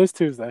 It's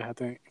Tuesday, I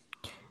think.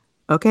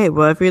 Okay,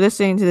 well, if you're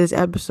listening to this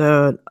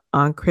episode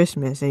on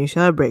Christmas and you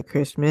celebrate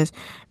Christmas,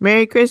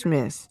 Merry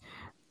Christmas.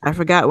 I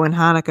forgot when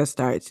Hanukkah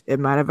starts. It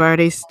might have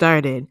already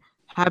started.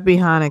 Happy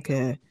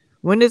Hanukkah.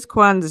 When does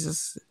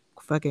Kwanzaa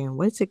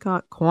what's it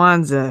called?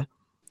 Kwanzaa.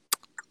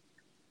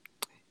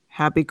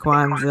 Happy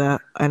Kwanzaa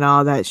and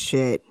all that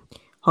shit.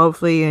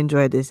 Hopefully you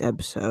enjoyed this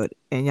episode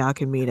and y'all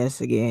can meet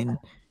us again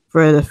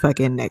for the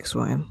fucking next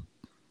one.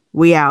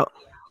 We out.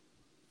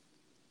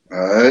 All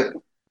right.